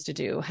supposed to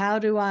do? How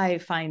do I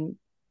find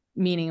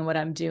meaning in what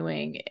I'm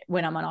doing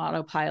when I'm on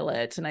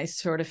autopilot? And I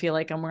sort of feel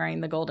like I'm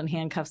wearing the golden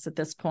handcuffs at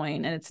this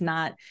point, and it's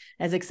not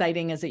as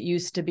exciting as it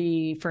used to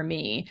be for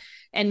me.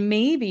 And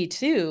maybe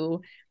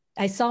too,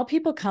 I saw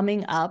people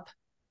coming up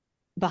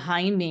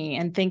behind me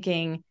and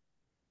thinking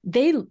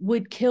they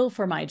would kill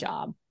for my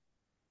job.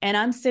 And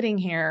I'm sitting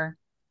here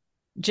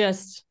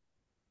just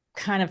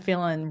kind of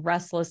feeling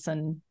restless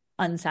and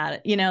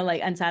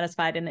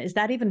unsatisfied. And is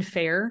that even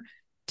fair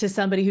to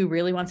somebody who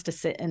really wants to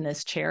sit in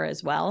this chair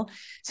as well?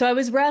 So I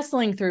was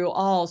wrestling through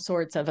all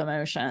sorts of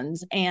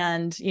emotions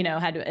and,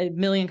 had a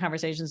million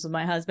conversations with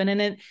my husband,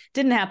 and it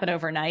didn't happen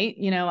overnight.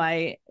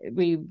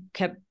 We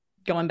kept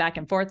going back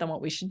and forth on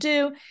what we should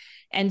do.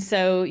 And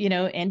so,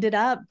 ended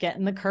up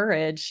getting the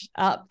courage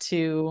up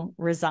to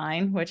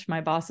resign, which my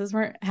bosses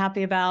weren't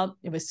happy about.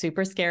 It was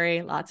super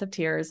scary, lots of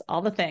tears,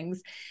 all the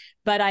things.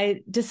 But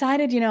I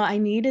decided, I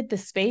needed the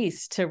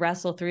space to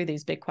wrestle through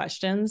these big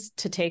questions,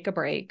 to take a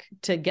break,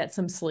 to get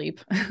some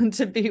sleep,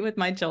 to be with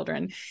my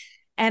children.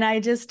 And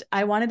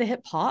I wanted to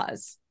hit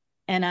pause.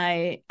 And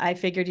I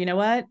figured,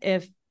 what,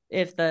 if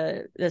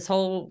this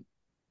whole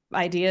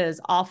idea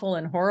is awful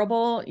and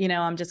horrible,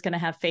 I'm just going to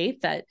have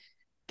faith that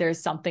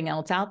there's something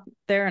else out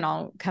there and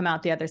I'll come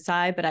out the other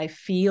side. But I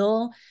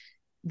feel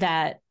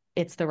that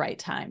it's the right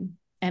time.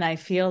 And I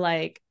feel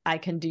like I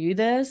can do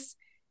this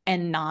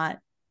and not,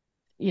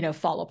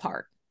 fall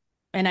apart.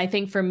 And I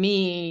think for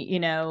me,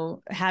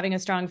 having a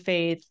strong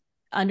faith,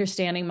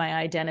 understanding my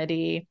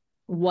identity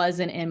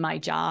wasn't in my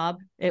job.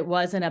 It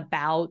wasn't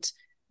about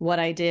what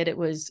I did. It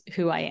was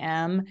who I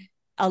am,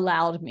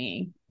 allowed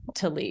me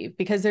to leave,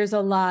 because there's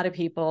a lot of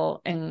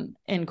people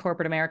in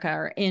corporate America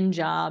or in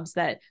jobs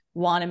that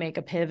want to make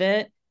a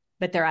pivot,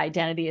 but their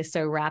identity is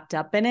so wrapped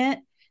up in it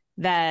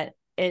that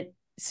it's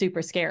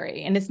super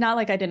scary. And it's not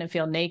like I didn't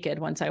feel naked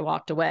once I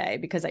walked away,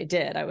 because I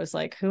did. I was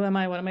like, who am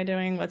I? What am I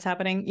doing? What's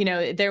happening?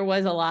 There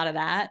was a lot of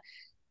that.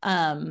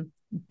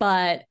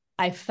 But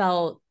I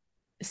felt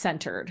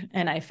centered,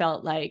 and I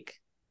felt like,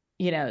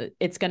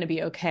 it's going to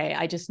be okay.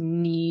 I just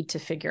need to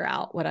figure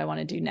out what I want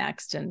to do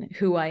next and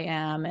who I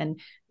am and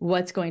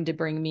what's going to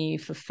bring me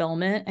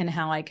fulfillment and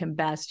how I can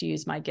best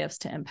use my gifts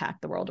to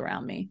impact the world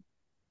around me.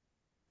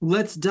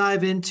 Let's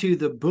dive into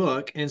the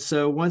book. And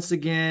so once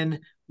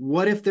again,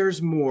 what if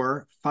there's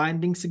more?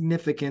 Finding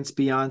significance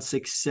beyond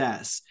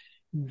success.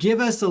 Give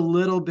us a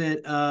little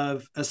bit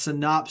of a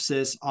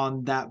synopsis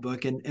on that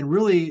book and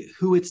really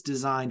who it's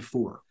designed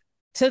for.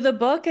 So the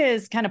book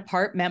is kind of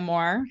part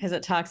memoir, because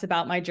it talks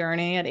about my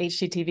journey at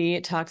HGTV.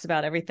 It talks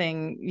about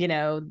everything,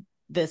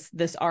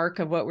 this arc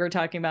of what we're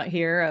talking about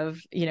here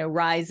of,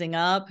 rising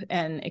up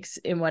and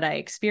in what I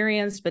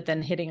experienced, but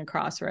then hitting a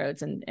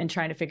crossroads and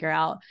trying to figure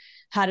out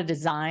how to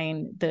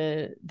design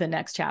the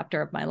next chapter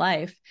of my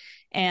life.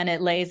 And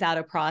it lays out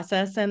a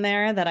process in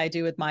there that I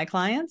do with my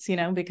clients,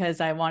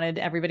 because I wanted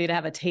everybody to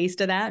have a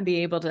taste of that and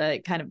be able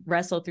to kind of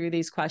wrestle through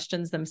these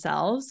questions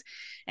themselves.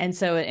 And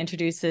so it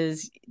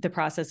introduces the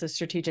process of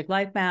strategic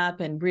life map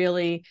and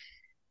really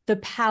the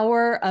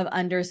power of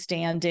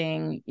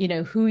understanding,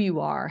 who you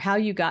are, how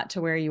you got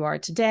to where you are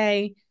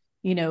today,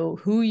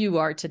 who you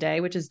are today,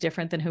 which is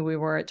different than who we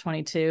were at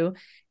 22.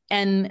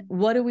 And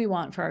what do we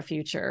want for our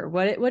future?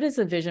 What is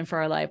the vision for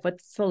our life?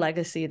 What's the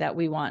legacy that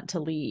we want to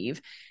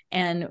leave?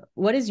 And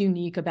what is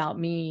unique about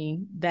me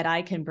that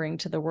I can bring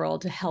to the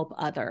world to help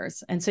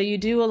others? And so you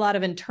do a lot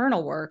of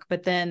internal work,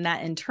 but then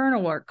that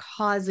internal work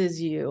causes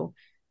you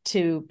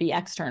to be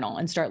external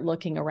and start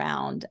looking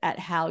around at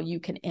how you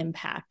can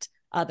impact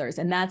others.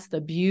 And that's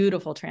the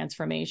beautiful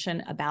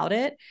transformation about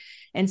it.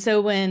 And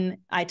so when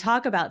I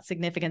talk about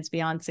significance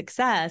beyond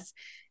success,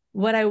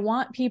 what I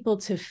want people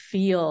to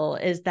feel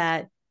is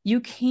that you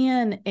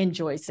can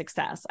enjoy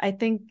success. I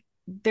think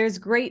there's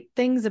great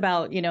things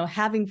about,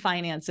 having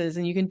finances,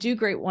 and you can do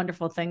great,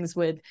 wonderful things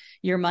with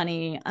your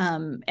money.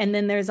 And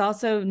then there's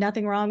also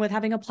nothing wrong with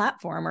having a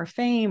platform or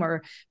fame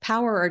or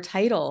power or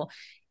title.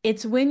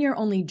 It's when you're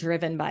only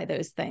driven by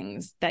those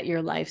things that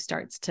your life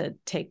starts to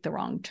take the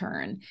wrong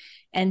turn.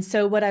 And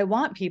so what I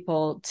want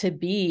people to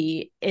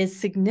be is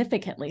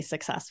significantly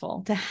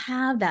successful, to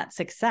have that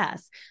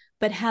success,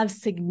 but have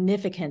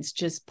significance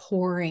just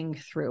pouring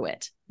through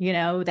it,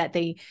 that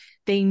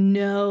they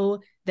know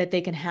that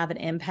they can have an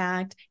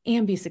impact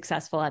and be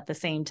successful at the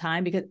same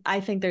time, because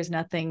I think there's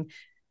nothing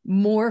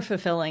more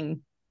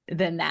fulfilling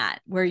than that,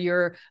 where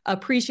you're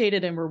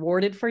appreciated and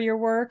rewarded for your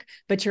work,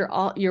 but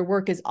your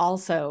work is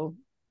also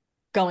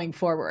going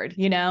forward,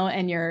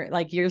 and you're,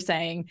 like you're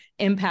saying,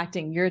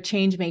 impacting, you're a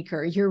change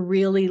maker, you're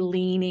really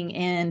leaning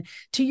in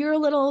to your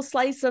little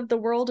slice of the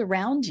world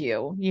around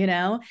you,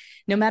 no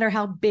matter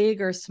how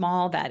big or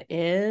small that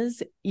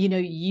is,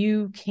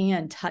 you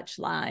can touch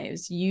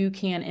lives, you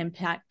can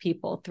impact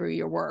people through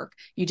your work.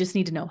 You just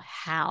need to know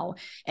how,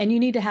 and you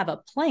need to have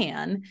a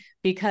plan,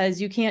 because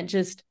you can't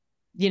just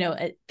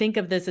think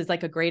of this as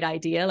like a great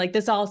idea. Like,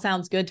 this all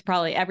sounds good to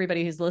probably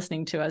everybody who's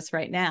listening to us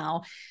right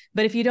now.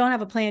 But if you don't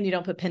have a plan, you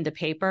don't put pen to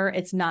paper,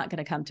 it's not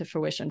going to come to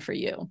fruition for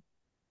you.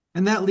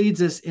 And that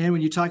leads us in,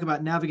 when you talk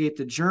about navigate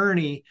the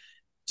journey,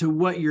 to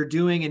what you're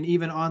doing, and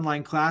even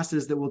online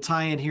classes that we'll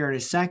tie in here in a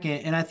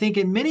second. And I think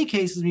in many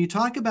cases, when you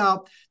talk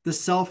about the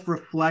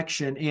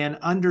self-reflection and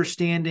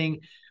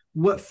understanding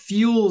what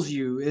fuels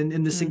you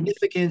and the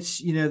significance,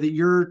 that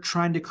you're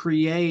trying to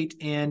create,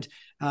 and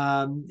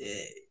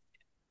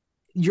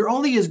you're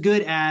only as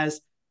good as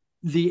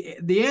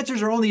the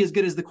answers are only as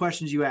good as the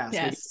questions you ask.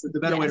 Yes. The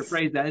better way to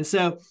phrase that. And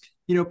so,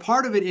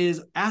 part of it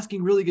is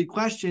asking really good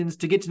questions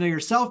to get to know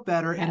yourself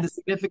better and the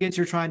significance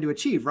you're trying to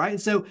achieve. Right. And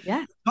so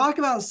talk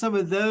about some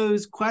of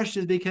those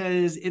questions,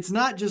 because it's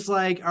not just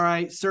like, all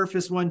right,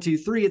 surface 1, 2,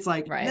 3. It's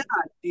like,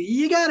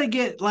 you got to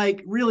get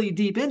like really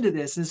deep into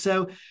this. And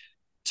so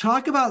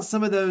talk about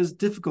some of those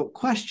difficult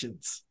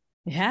questions.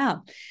 Yeah.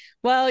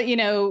 Well,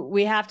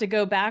 we have to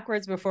go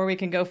backwards before we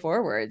can go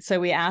forward.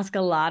 So we ask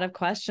a lot of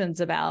questions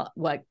about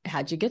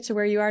how'd you get to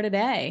where you are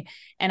today?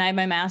 And I have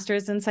my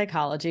master's in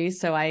psychology.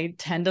 So I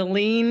tend to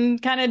lean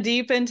kind of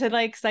deep into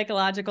like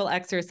psychological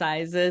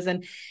exercises.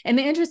 And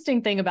the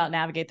interesting thing about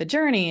Navigate the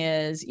Journey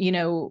is,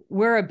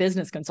 we're a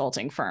business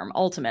consulting firm.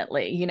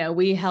 Ultimately,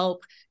 we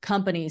help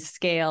companies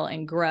scale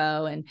and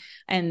grow.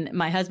 And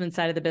my husband's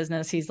side of the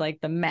business, he's like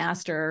the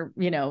master,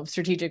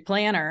 strategic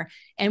planner.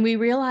 And we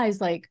realize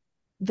like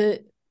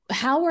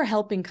how we're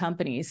helping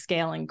companies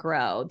scale and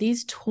grow,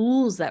 these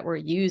tools that we're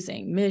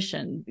using,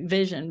 mission,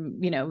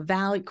 vision,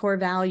 core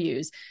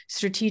values,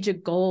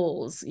 strategic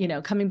goals,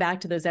 coming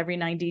back to those every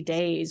 90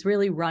 days,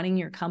 really running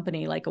your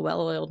company like a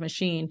well-oiled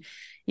machine.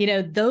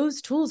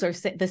 Those tools are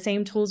the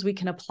same tools we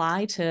can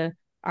apply to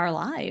our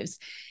lives.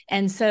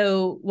 And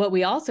so what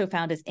we also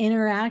found is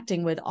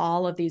interacting with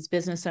all of these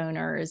business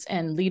owners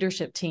and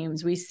leadership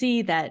teams, we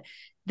see that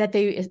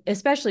they,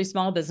 especially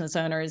small business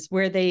owners,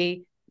 where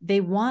they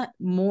want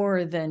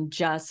more than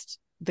just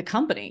the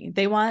company.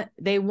 They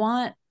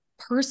want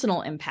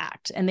personal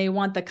impact, and they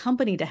want the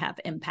company to have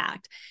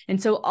impact. And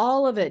so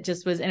all of it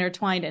just was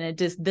intertwined, and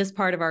this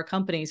part of our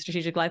company,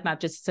 Strategic Life Map,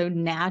 just so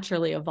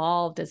naturally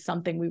evolved as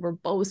something we were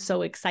both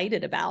so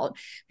excited about,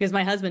 because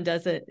my husband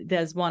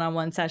does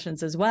one-on-one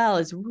sessions as well,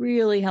 is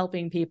really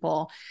helping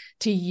people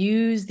to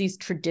use these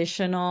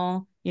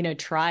traditional,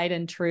 tried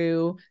and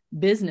true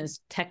business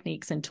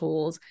techniques and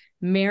tools,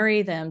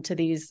 marry them to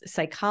these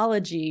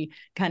psychology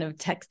kind of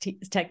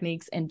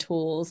techniques and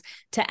tools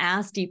to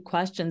ask deep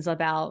questions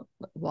about,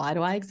 why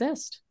do I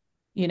exist?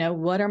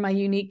 What are my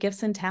unique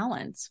gifts and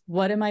talents?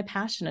 What am I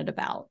passionate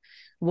about?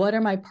 What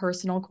are my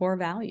personal core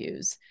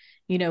values?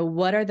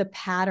 What are the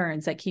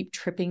patterns that keep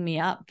tripping me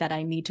up that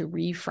I need to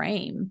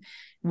reframe?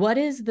 What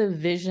is the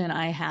vision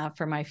I have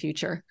for my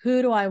future?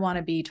 Who do I want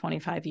to be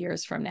 25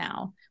 years from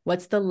now?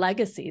 What's the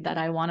legacy that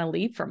I want to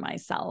leave for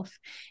myself?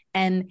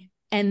 And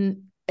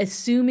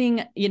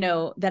assuming,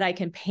 that I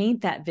can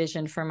paint that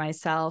vision for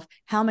myself,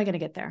 how am I going to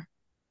get there?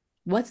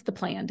 What's the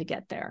plan to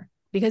get there?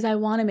 Because I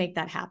want to make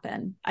that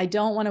happen. I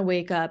don't want to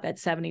wake up at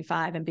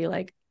 75 and be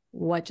like,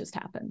 what just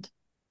happened?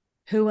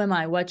 Who am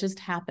I? What just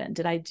happened?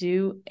 Did I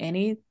do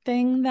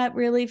anything that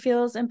really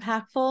feels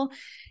impactful?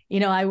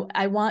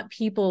 I want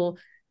people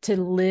to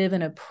live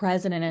in a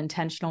present and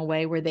intentional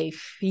way where they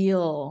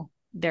feel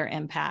their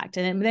impact.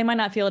 And they might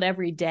not feel it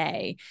every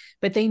day,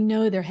 but they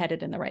know they're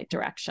headed in the right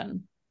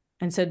direction.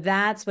 And so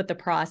that's what the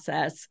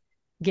process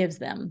gives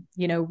them,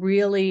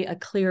 really a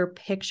clear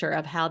picture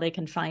of how they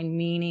can find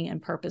meaning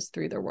and purpose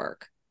through their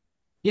work.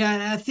 Yeah.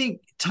 And I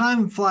think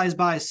time flies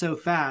by so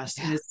fast,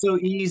 and it's so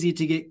easy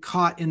to get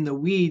caught in the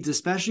weeds,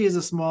 especially as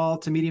a small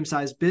to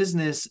medium-sized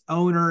business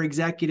owner,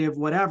 executive,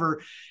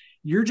 whatever.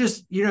 You're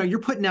just, you're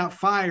putting out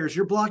fires,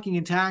 you're blocking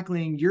and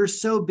tackling. You're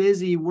so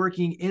busy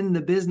working in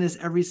the business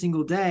every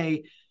single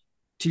day,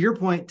 to your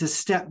point, to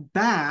step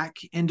back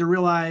and to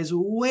realize,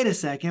 wait a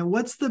second,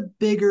 what's the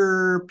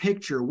bigger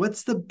picture?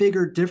 What's the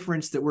bigger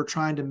difference that we're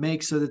trying to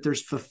make so that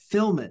there's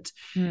fulfillment?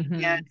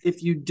 Mm-hmm. And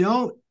if you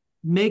don't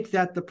make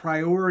that the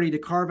priority to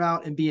carve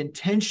out and be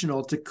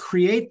intentional to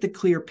create the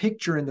clear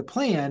picture and the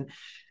plan,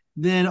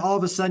 then all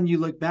of a sudden you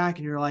look back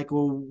and you're like,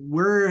 well,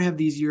 where have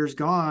these years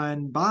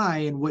gone by,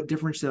 and what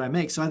difference did I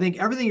make? So I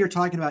think everything you're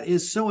talking about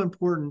is so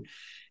important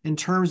in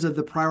terms of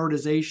the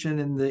prioritization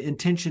and the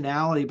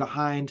intentionality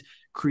behind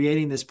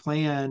creating this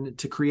plan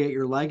to create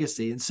your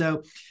legacy. And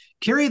so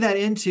carry that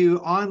into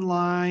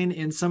online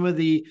and some of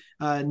the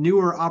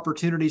newer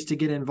opportunities to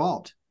get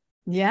involved.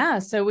 Yeah.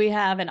 So we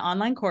have an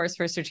online course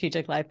for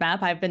Strategic Life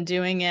Map. I've been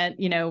doing it,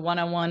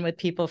 one-on-one with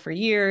people for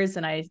years,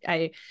 and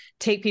I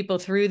take people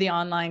through the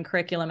online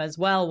curriculum as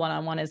well.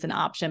 One-on-one is an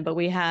option, but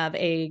we have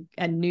a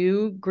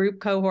new group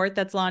cohort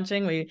that's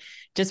launching. We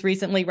just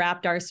recently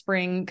wrapped our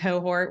spring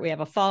cohort. We have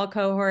a fall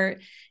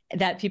cohort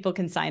that people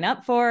can sign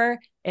up for.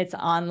 It's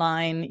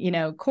online,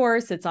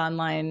 course, it's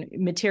online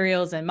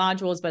materials and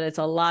modules, but it's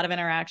a lot of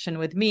interaction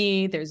with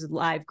me. There's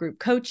live group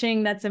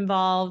coaching that's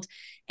involved.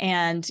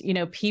 And,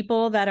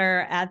 people that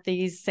are at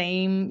these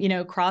same,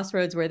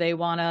 crossroads where they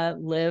want to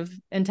live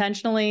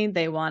intentionally,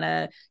 they want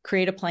to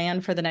create a plan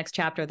for the next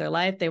chapter of their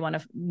life. They want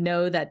to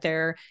know that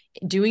they're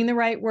doing the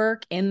right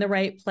work in the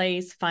right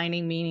place,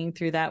 finding meaning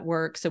through that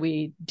work. So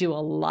we do a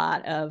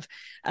lot of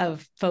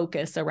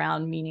focus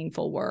around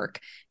meaningful work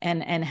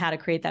and how to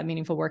create that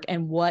meaningful work.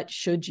 And what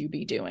should you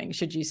be doing?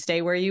 Should you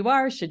stay where you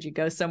are? Should you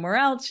go somewhere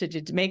else? Should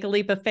you make a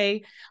leap of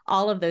faith?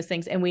 All of those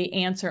things. And we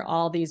answer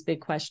all these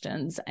big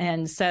questions.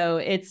 And so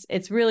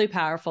it's really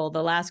powerful.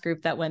 The last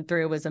group that went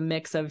through was a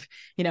mix of,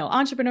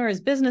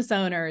 entrepreneurs, business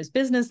owners,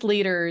 business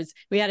leaders.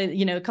 We had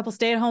a couple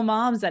stay-at-home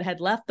moms that had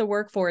left the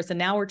workforce, and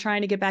now we're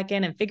trying to get back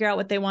in and figure out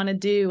what they want to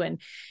do.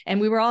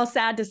 And we were all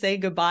sad to say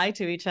goodbye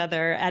to each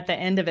other at the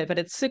end of it, but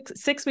it's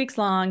six weeks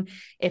long.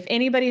 If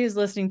anybody who's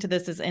listening to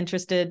this is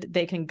interested,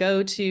 they can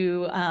go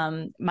to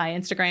my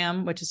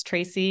Instagram, which is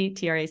Traci,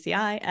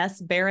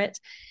 Traci Barrett,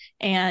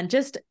 and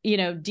just,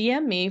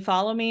 DM me,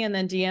 follow me, and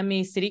then DM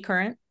me City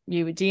Current.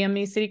 You would DM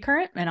me City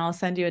Current, and I'll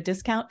send you a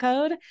discount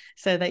code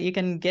so that you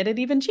can get it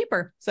even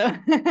cheaper. So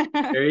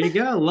there you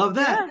go. Love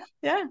that.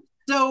 Yeah.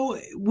 So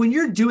when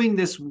you're doing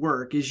this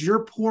work, as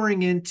you're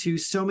pouring into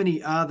so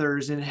many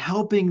others and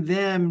helping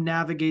them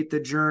navigate the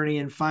journey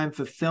and find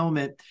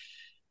fulfillment,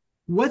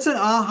 what's an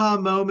aha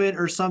moment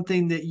or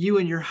something that you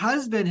and your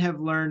husband have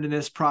learned in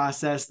this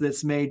process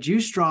that's made you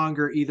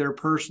stronger, either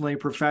personally,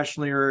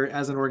 professionally, or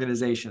as an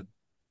organization?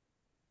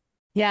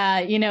 Yeah.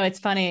 It's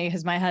funny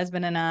because my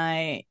husband and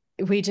I,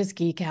 we just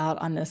geek out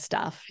on this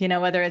stuff,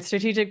 whether it's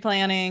strategic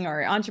planning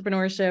or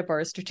entrepreneurship or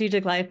a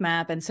strategic life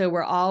map. And so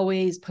we're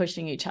always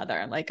pushing each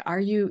other. Like, are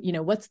you,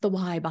 what's the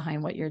why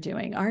behind what you're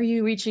doing? Are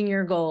you reaching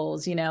your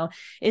goals?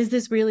 Is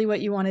this really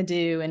what you want to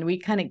do? And we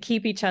kind of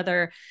keep each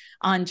other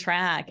on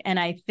track. And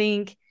I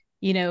think,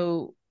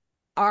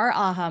 our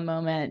aha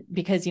moment,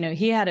 because,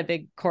 he had a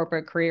big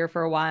corporate career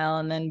for a while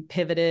and then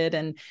pivoted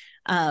and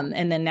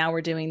then now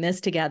we're doing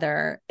this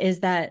together,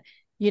 is that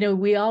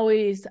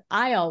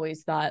I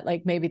always thought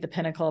like maybe the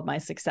pinnacle of my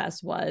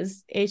success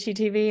was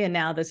HGTV. And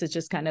now this is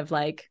just kind of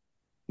like,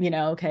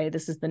 okay,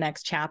 this is the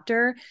next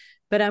chapter.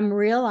 But I'm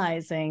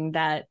realizing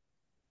that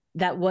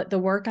what the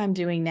work I'm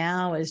doing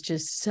now is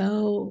just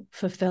so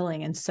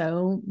fulfilling and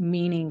so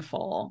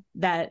meaningful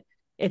that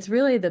it's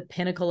really the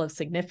pinnacle of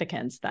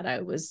significance that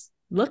I was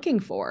looking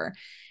for.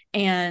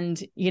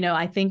 And,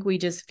 I think we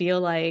just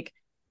feel like,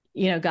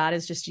 God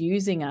is just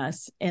using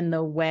us in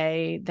the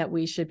way that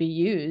we should be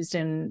used,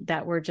 and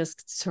that we're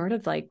just sort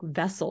of like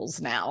vessels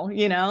now,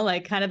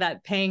 like kind of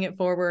that paying it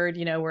forward.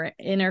 We're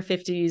in our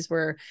 50s.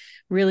 We're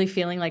really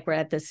feeling like we're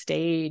at this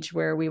stage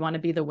where we want to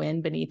be the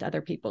wind beneath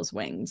other people's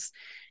wings.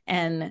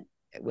 And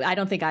I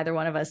don't think either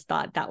one of us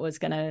thought that was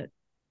going to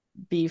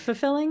be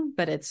fulfilling,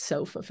 but it's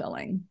so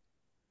fulfilling.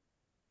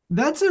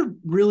 That's a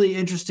really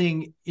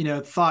interesting,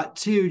 thought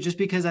too, just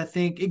because I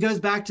think it goes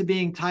back to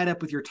being tied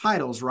up with your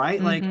titles, right?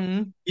 Mm-hmm.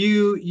 Like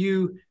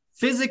you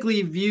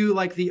physically view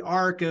like the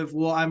arc of,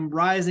 well, I'm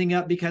rising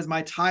up because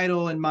my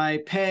title and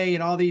my pay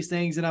and all these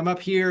things, and I'm up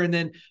here, and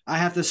then I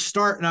have to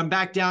start and I'm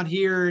back down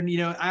here, and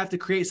I have to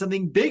create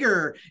something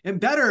bigger and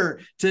better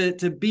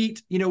to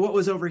beat, what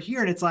was over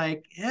here. And it's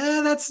like,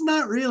 that's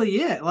not really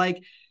it.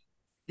 Like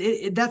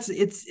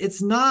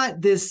it's not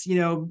this,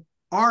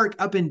 arc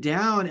up and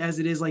down as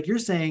it is, like you're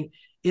saying.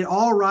 It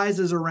all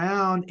rises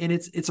around, and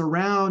it's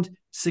around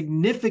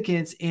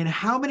significance and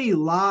how many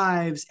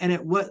lives and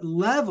at what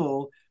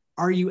level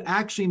are you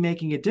actually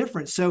making a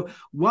difference. So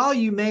while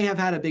you may have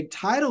had a big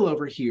title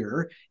over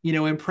here,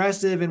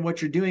 impressive in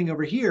what you're doing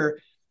over here,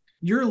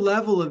 your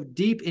level of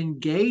deep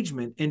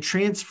engagement and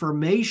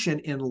transformation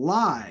in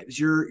lives,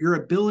 your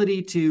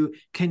ability to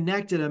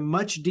connect at a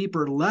much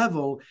deeper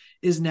level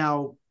is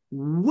now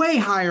way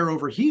higher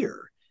over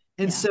here.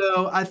 And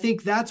so I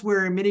think that's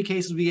where in many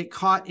cases we get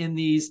caught in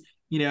these,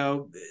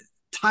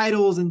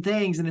 titles and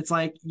things. And it's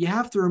like, you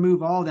have to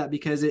remove all of that,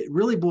 because it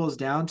really boils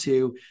down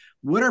to,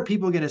 what are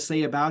people going to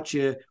say about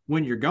you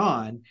when you're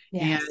gone?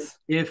 Yes.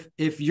 And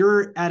if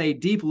you're at a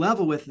deep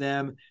level with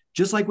them,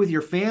 just like with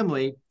your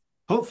family,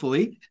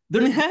 hopefully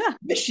they're going to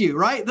miss you,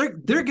 right?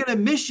 They're going to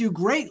miss you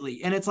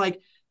greatly. And it's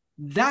like,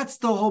 that's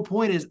the whole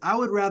point, is I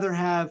would rather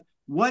have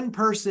one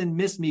person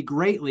miss me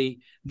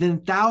greatly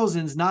than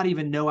thousands not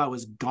even know I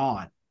was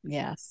gone.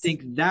 Yes. I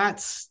think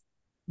that's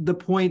the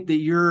point that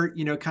you're,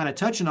 kind of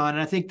touching on.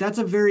 And I think that's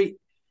a very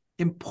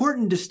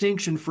important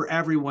distinction for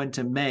everyone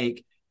to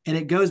make. And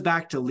it goes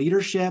back to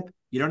leadership.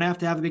 You don't have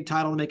to have a big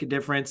title to make a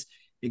difference.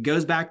 It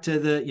goes back to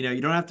the, you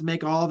don't have to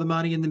make all the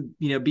money and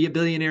be a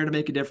billionaire to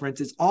make a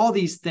difference. It's all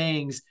these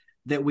things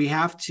that we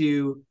have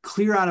to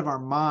clear out of our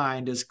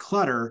mind as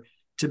clutter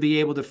to be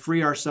able to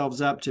free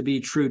ourselves up to be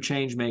true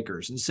change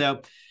makers. And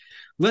so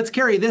let's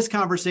carry this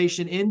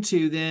conversation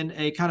into then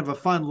a kind of a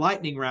fun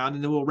lightning round,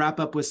 and then we'll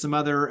wrap up with some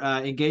other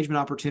engagement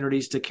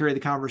opportunities to carry the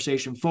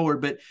conversation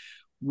forward. But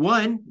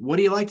one, what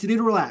do you like to do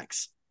to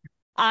relax?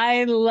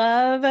 I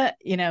love,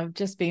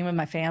 just being with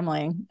my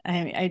family.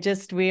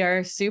 We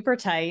are super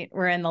tight.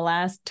 We're in the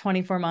last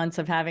 24 months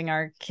of having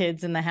our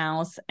kids in the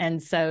house.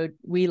 And so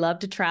we love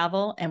to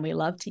travel and we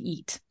love to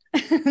eat.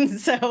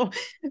 So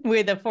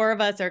the four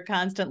of us are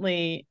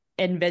constantly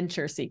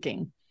adventure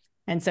seeking.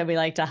 And so we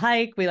like to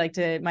hike.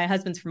 My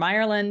husband's from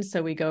Ireland,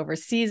 so we go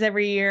overseas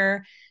every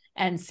year.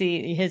 and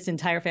see his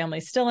entire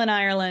family's still in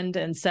Ireland.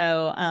 And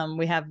so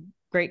we have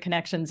great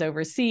connections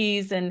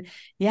overseas. And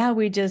yeah,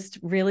 we just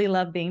really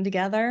love being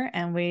together,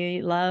 and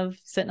we love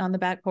sitting on the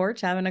back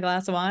porch, having a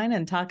glass of wine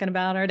and talking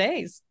about our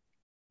days.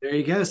 There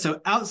you go.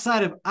 So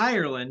outside of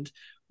Ireland,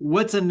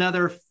 what's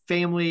another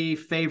family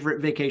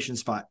favorite vacation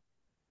spot?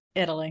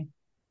 Italy.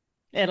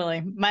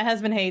 Italy. My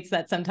husband hates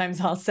that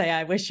sometimes I'll say,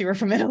 I wish you were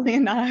from Italy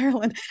and not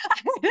Ireland.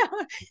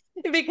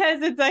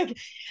 Because it's like,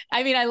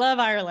 I mean, I love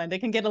Ireland. It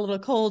can get a little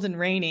cold and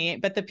rainy,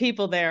 but the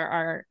people there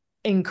are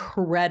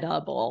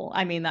incredible.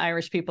 I mean, the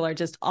Irish people are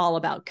just all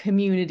about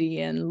community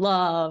and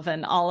love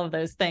and all of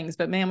those things.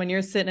 But man, when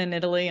you're sitting in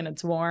Italy and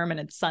it's warm and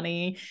it's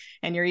sunny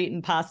and you're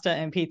eating pasta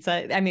and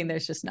pizza, I mean,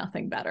 there's just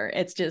nothing better.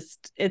 It's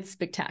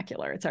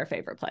spectacular. It's our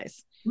favorite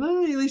place.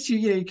 Well, at least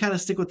you kind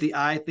of stick with the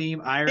I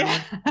theme,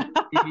 Ireland.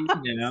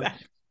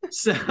 Exactly.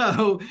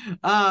 So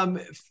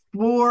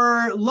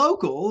for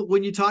local,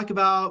 when you talk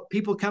about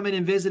people coming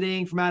and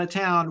visiting from out of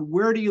town,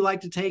 where do you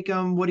like to take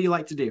them? What do you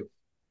like to do?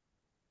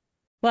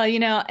 Well,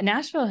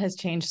 Nashville has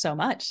changed so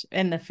much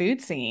in the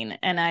food scene.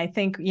 And I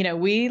think,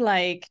 we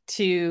like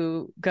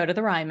to go to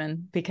the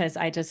Ryman, because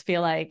I just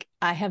feel like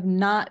I have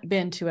not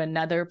been to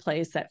another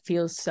place that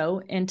feels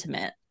so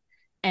intimate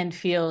and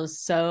feels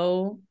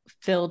so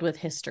filled with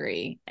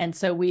history. And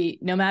so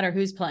no matter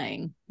who's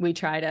playing, we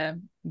try to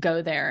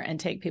go there and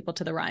take people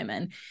to the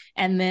Ryman,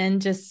 and then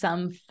just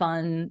some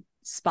fun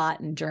spot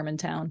in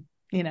Germantown,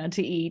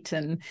 to eat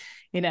and,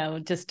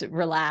 just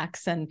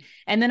relax. And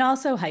then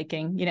also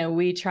hiking,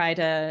 we try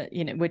to,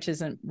 which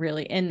isn't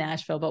really in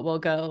Nashville, but we'll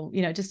go,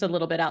 just a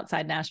little bit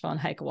outside Nashville and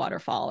hike a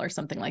waterfall or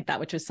something like that,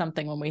 which was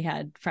something when we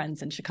had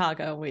friends in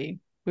Chicago, we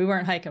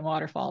weren't hiking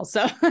waterfalls.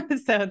 So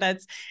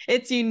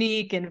it's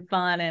unique and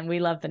fun. And we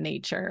love the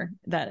nature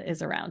that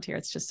is around here.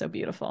 It's just so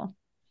beautiful.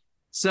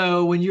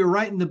 So when you're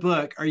writing the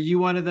book, are you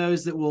one of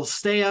those that will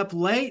stay up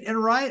late and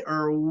write,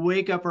 or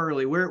wake up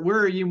early? Where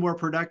are you more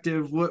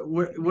productive?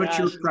 What's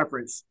your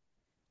preference?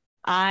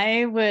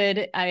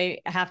 I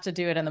have to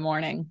do it in the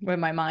morning when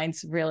my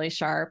mind's really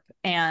sharp,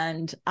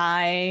 and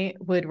I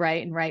would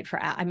write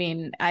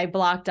I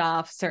blocked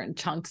off certain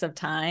chunks of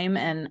time,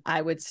 and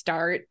I would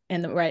start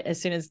as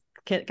soon as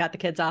got the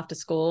kids off to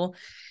school,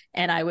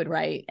 and I would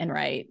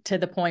write to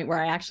the point where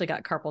I actually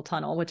got carpal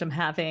tunnel, which I'm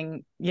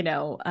having,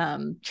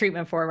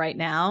 treatment for right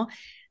now,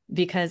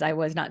 because I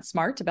was not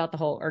smart about the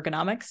whole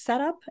ergonomics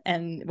setup,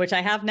 and which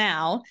I have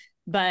now,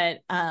 but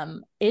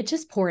it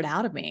just poured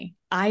out of me.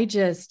 I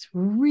just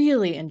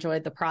really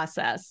enjoyed the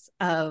process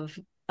of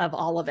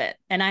all of it.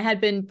 And I had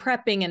been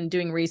prepping and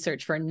doing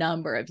research for a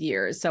number of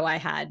years, so I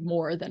had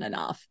more than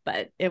enough,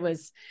 but it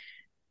was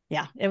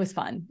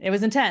fun. It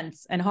was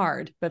intense and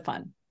hard, but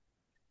fun.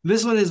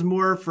 This one is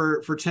more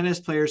for tennis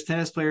players.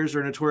 Tennis players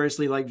are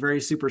notoriously very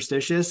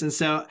superstitious. And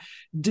so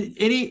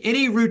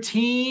any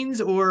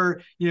routines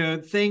or,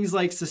 things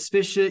like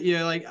suspicious,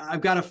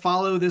 I've got to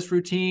follow this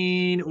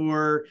routine,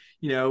 or,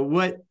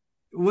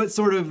 what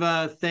sort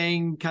of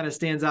thing kind of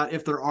stands out,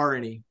 if there are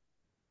any?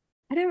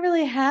 I didn't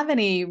really have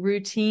any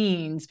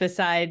routines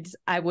besides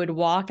I would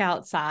walk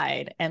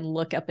outside and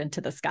look up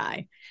into the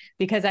sky,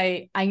 because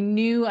I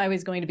knew I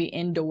was going to be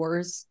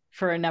indoors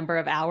for a number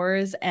of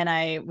hours. And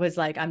I was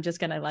like, I'm just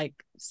going to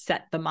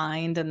set the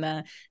mind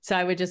so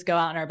I would just go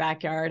out in our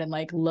backyard and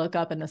look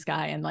up in the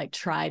sky and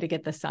try to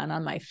get the sun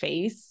on my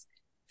face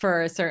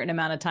for a certain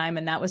amount of time.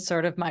 And that was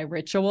sort of my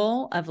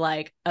ritual of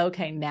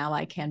okay, now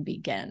I can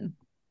begin.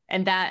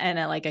 And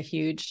a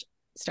huge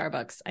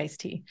Starbucks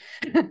iced tea.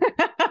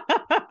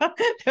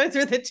 Those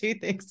were the two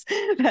things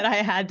that I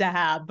had to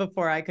have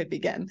before I could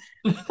begin.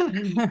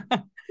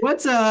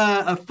 What's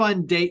a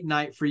fun date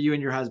night for you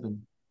and your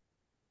husband?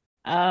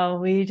 Oh,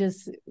 we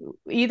just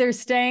either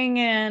staying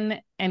in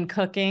and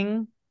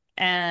cooking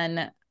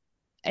and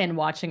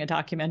watching a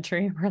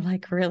documentary. We're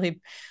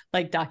really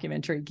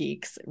documentary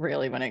geeks,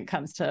 really, when it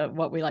comes to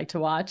what we like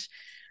to watch.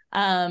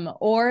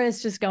 Or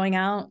it's just going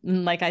out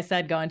and, like I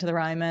said, going to the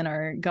Ryman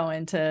or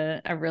going to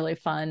a really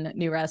fun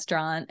new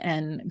restaurant.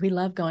 And we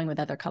love going with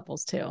other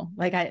couples too.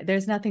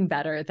 There's nothing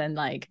better than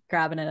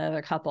grabbing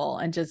another couple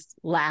and just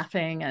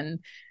laughing and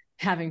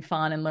having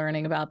fun and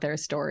learning about their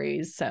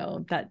stories.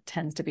 So that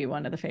tends to be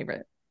one of the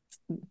favorites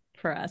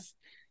for us.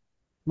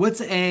 What's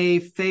a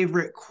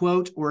favorite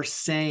quote or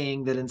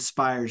saying that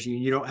inspires you?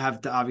 You don't have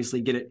to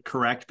obviously get it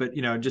correct, but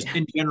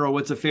in general,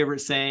 what's a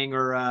favorite saying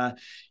or a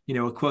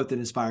quote that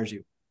inspires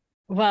you?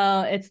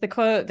 Well, it's the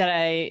quote that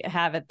I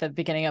have at the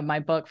beginning of my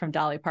book from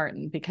Dolly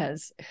Parton,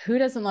 because who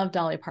doesn't love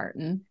Dolly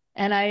Parton?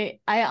 And I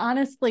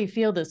honestly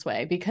feel this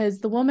way, because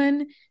the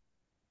woman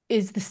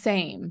is the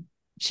same.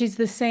 She's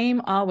the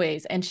same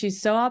always. And she's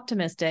so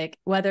optimistic,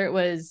 whether it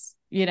was,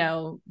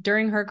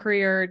 during her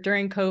career,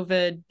 during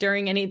COVID,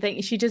 during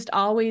anything, she just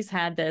always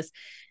had this.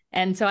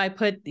 And so I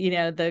put,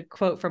 the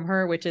quote from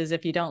her, which is,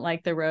 if you don't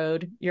like the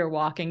road you're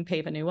walking,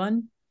 pave a new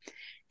one.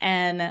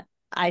 And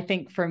I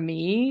think for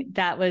me,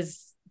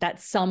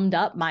 that summed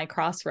up my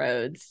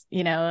crossroads,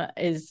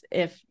 is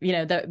if,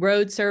 the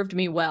road served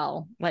me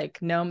well,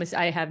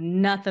 I have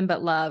nothing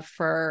but love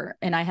for,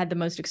 and I had the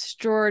most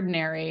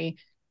extraordinary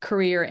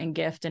career and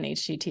gift in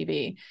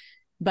HGTV.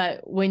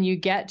 But when you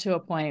get to a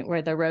point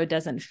where the road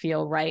doesn't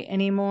feel right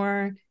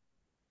anymore,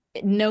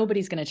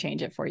 nobody's going to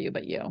change it for you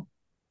but you.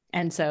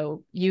 And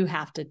so you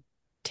have to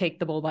take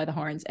the bull by the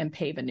horns and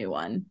pave a new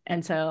one.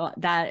 And so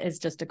that is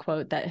just a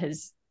quote that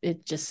has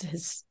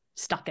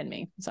stuck in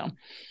me. So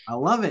I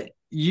love it.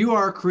 You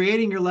are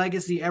creating your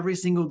legacy every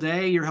single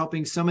day. You're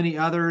helping so many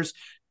others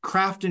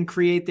craft and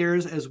create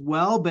theirs as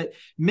well. But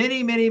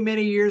many, many,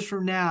 many years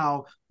from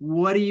now,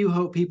 what do you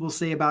hope people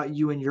say about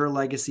you and your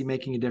legacy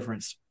making a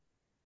difference?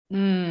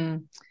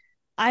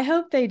 I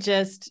hope they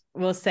just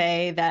will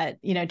say that,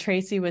 you know,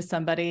 Traci was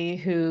somebody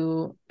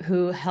who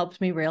helped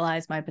me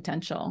realize my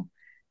potential,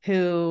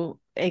 who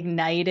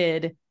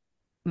ignited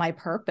my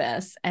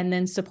purpose and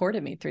then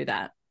supported me through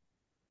that.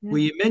 Well,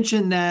 you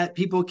mentioned that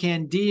people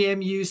can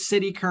DM you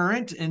City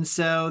Current, and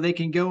so they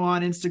can go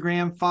on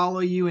Instagram, follow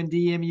you, and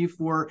DM you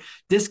for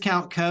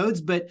discount codes.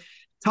 But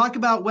talk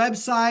about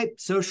website,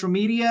 social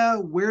media.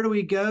 Where do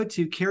we go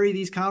to carry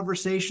these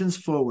conversations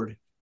forward?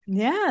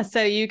 Yeah,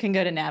 so you can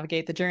go to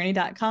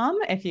navigatethejourney.com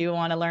if you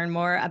want to learn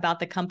more about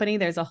the company.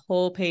 There's a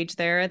whole page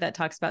there that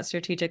talks about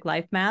Strategic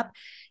Life Map.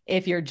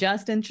 If you're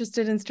just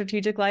interested in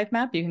Strategic Life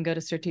Map, you can go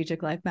to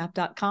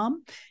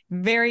strategiclifemap.com.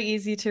 Very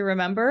easy to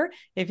remember.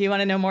 If you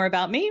want to know more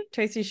about me,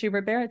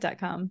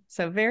 TraciSchubertBarrett.com.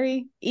 So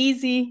very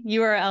easy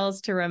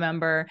URLs to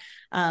remember,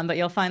 but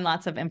you'll find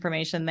lots of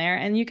information there.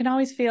 And you can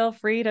always feel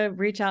free to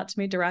reach out to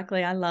me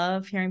directly. I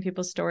love hearing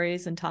people's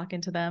stories and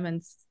talking to them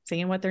and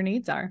seeing what their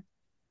needs are.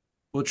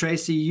 Well,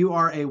 Traci, you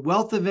are a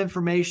wealth of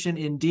information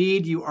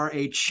indeed. You are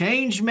a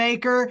change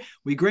maker.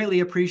 We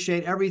greatly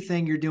appreciate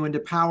everything you're doing to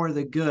power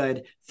the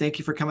good. Thank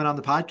you for coming on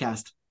the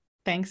podcast.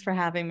 Thanks for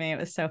having me. It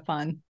was so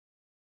fun.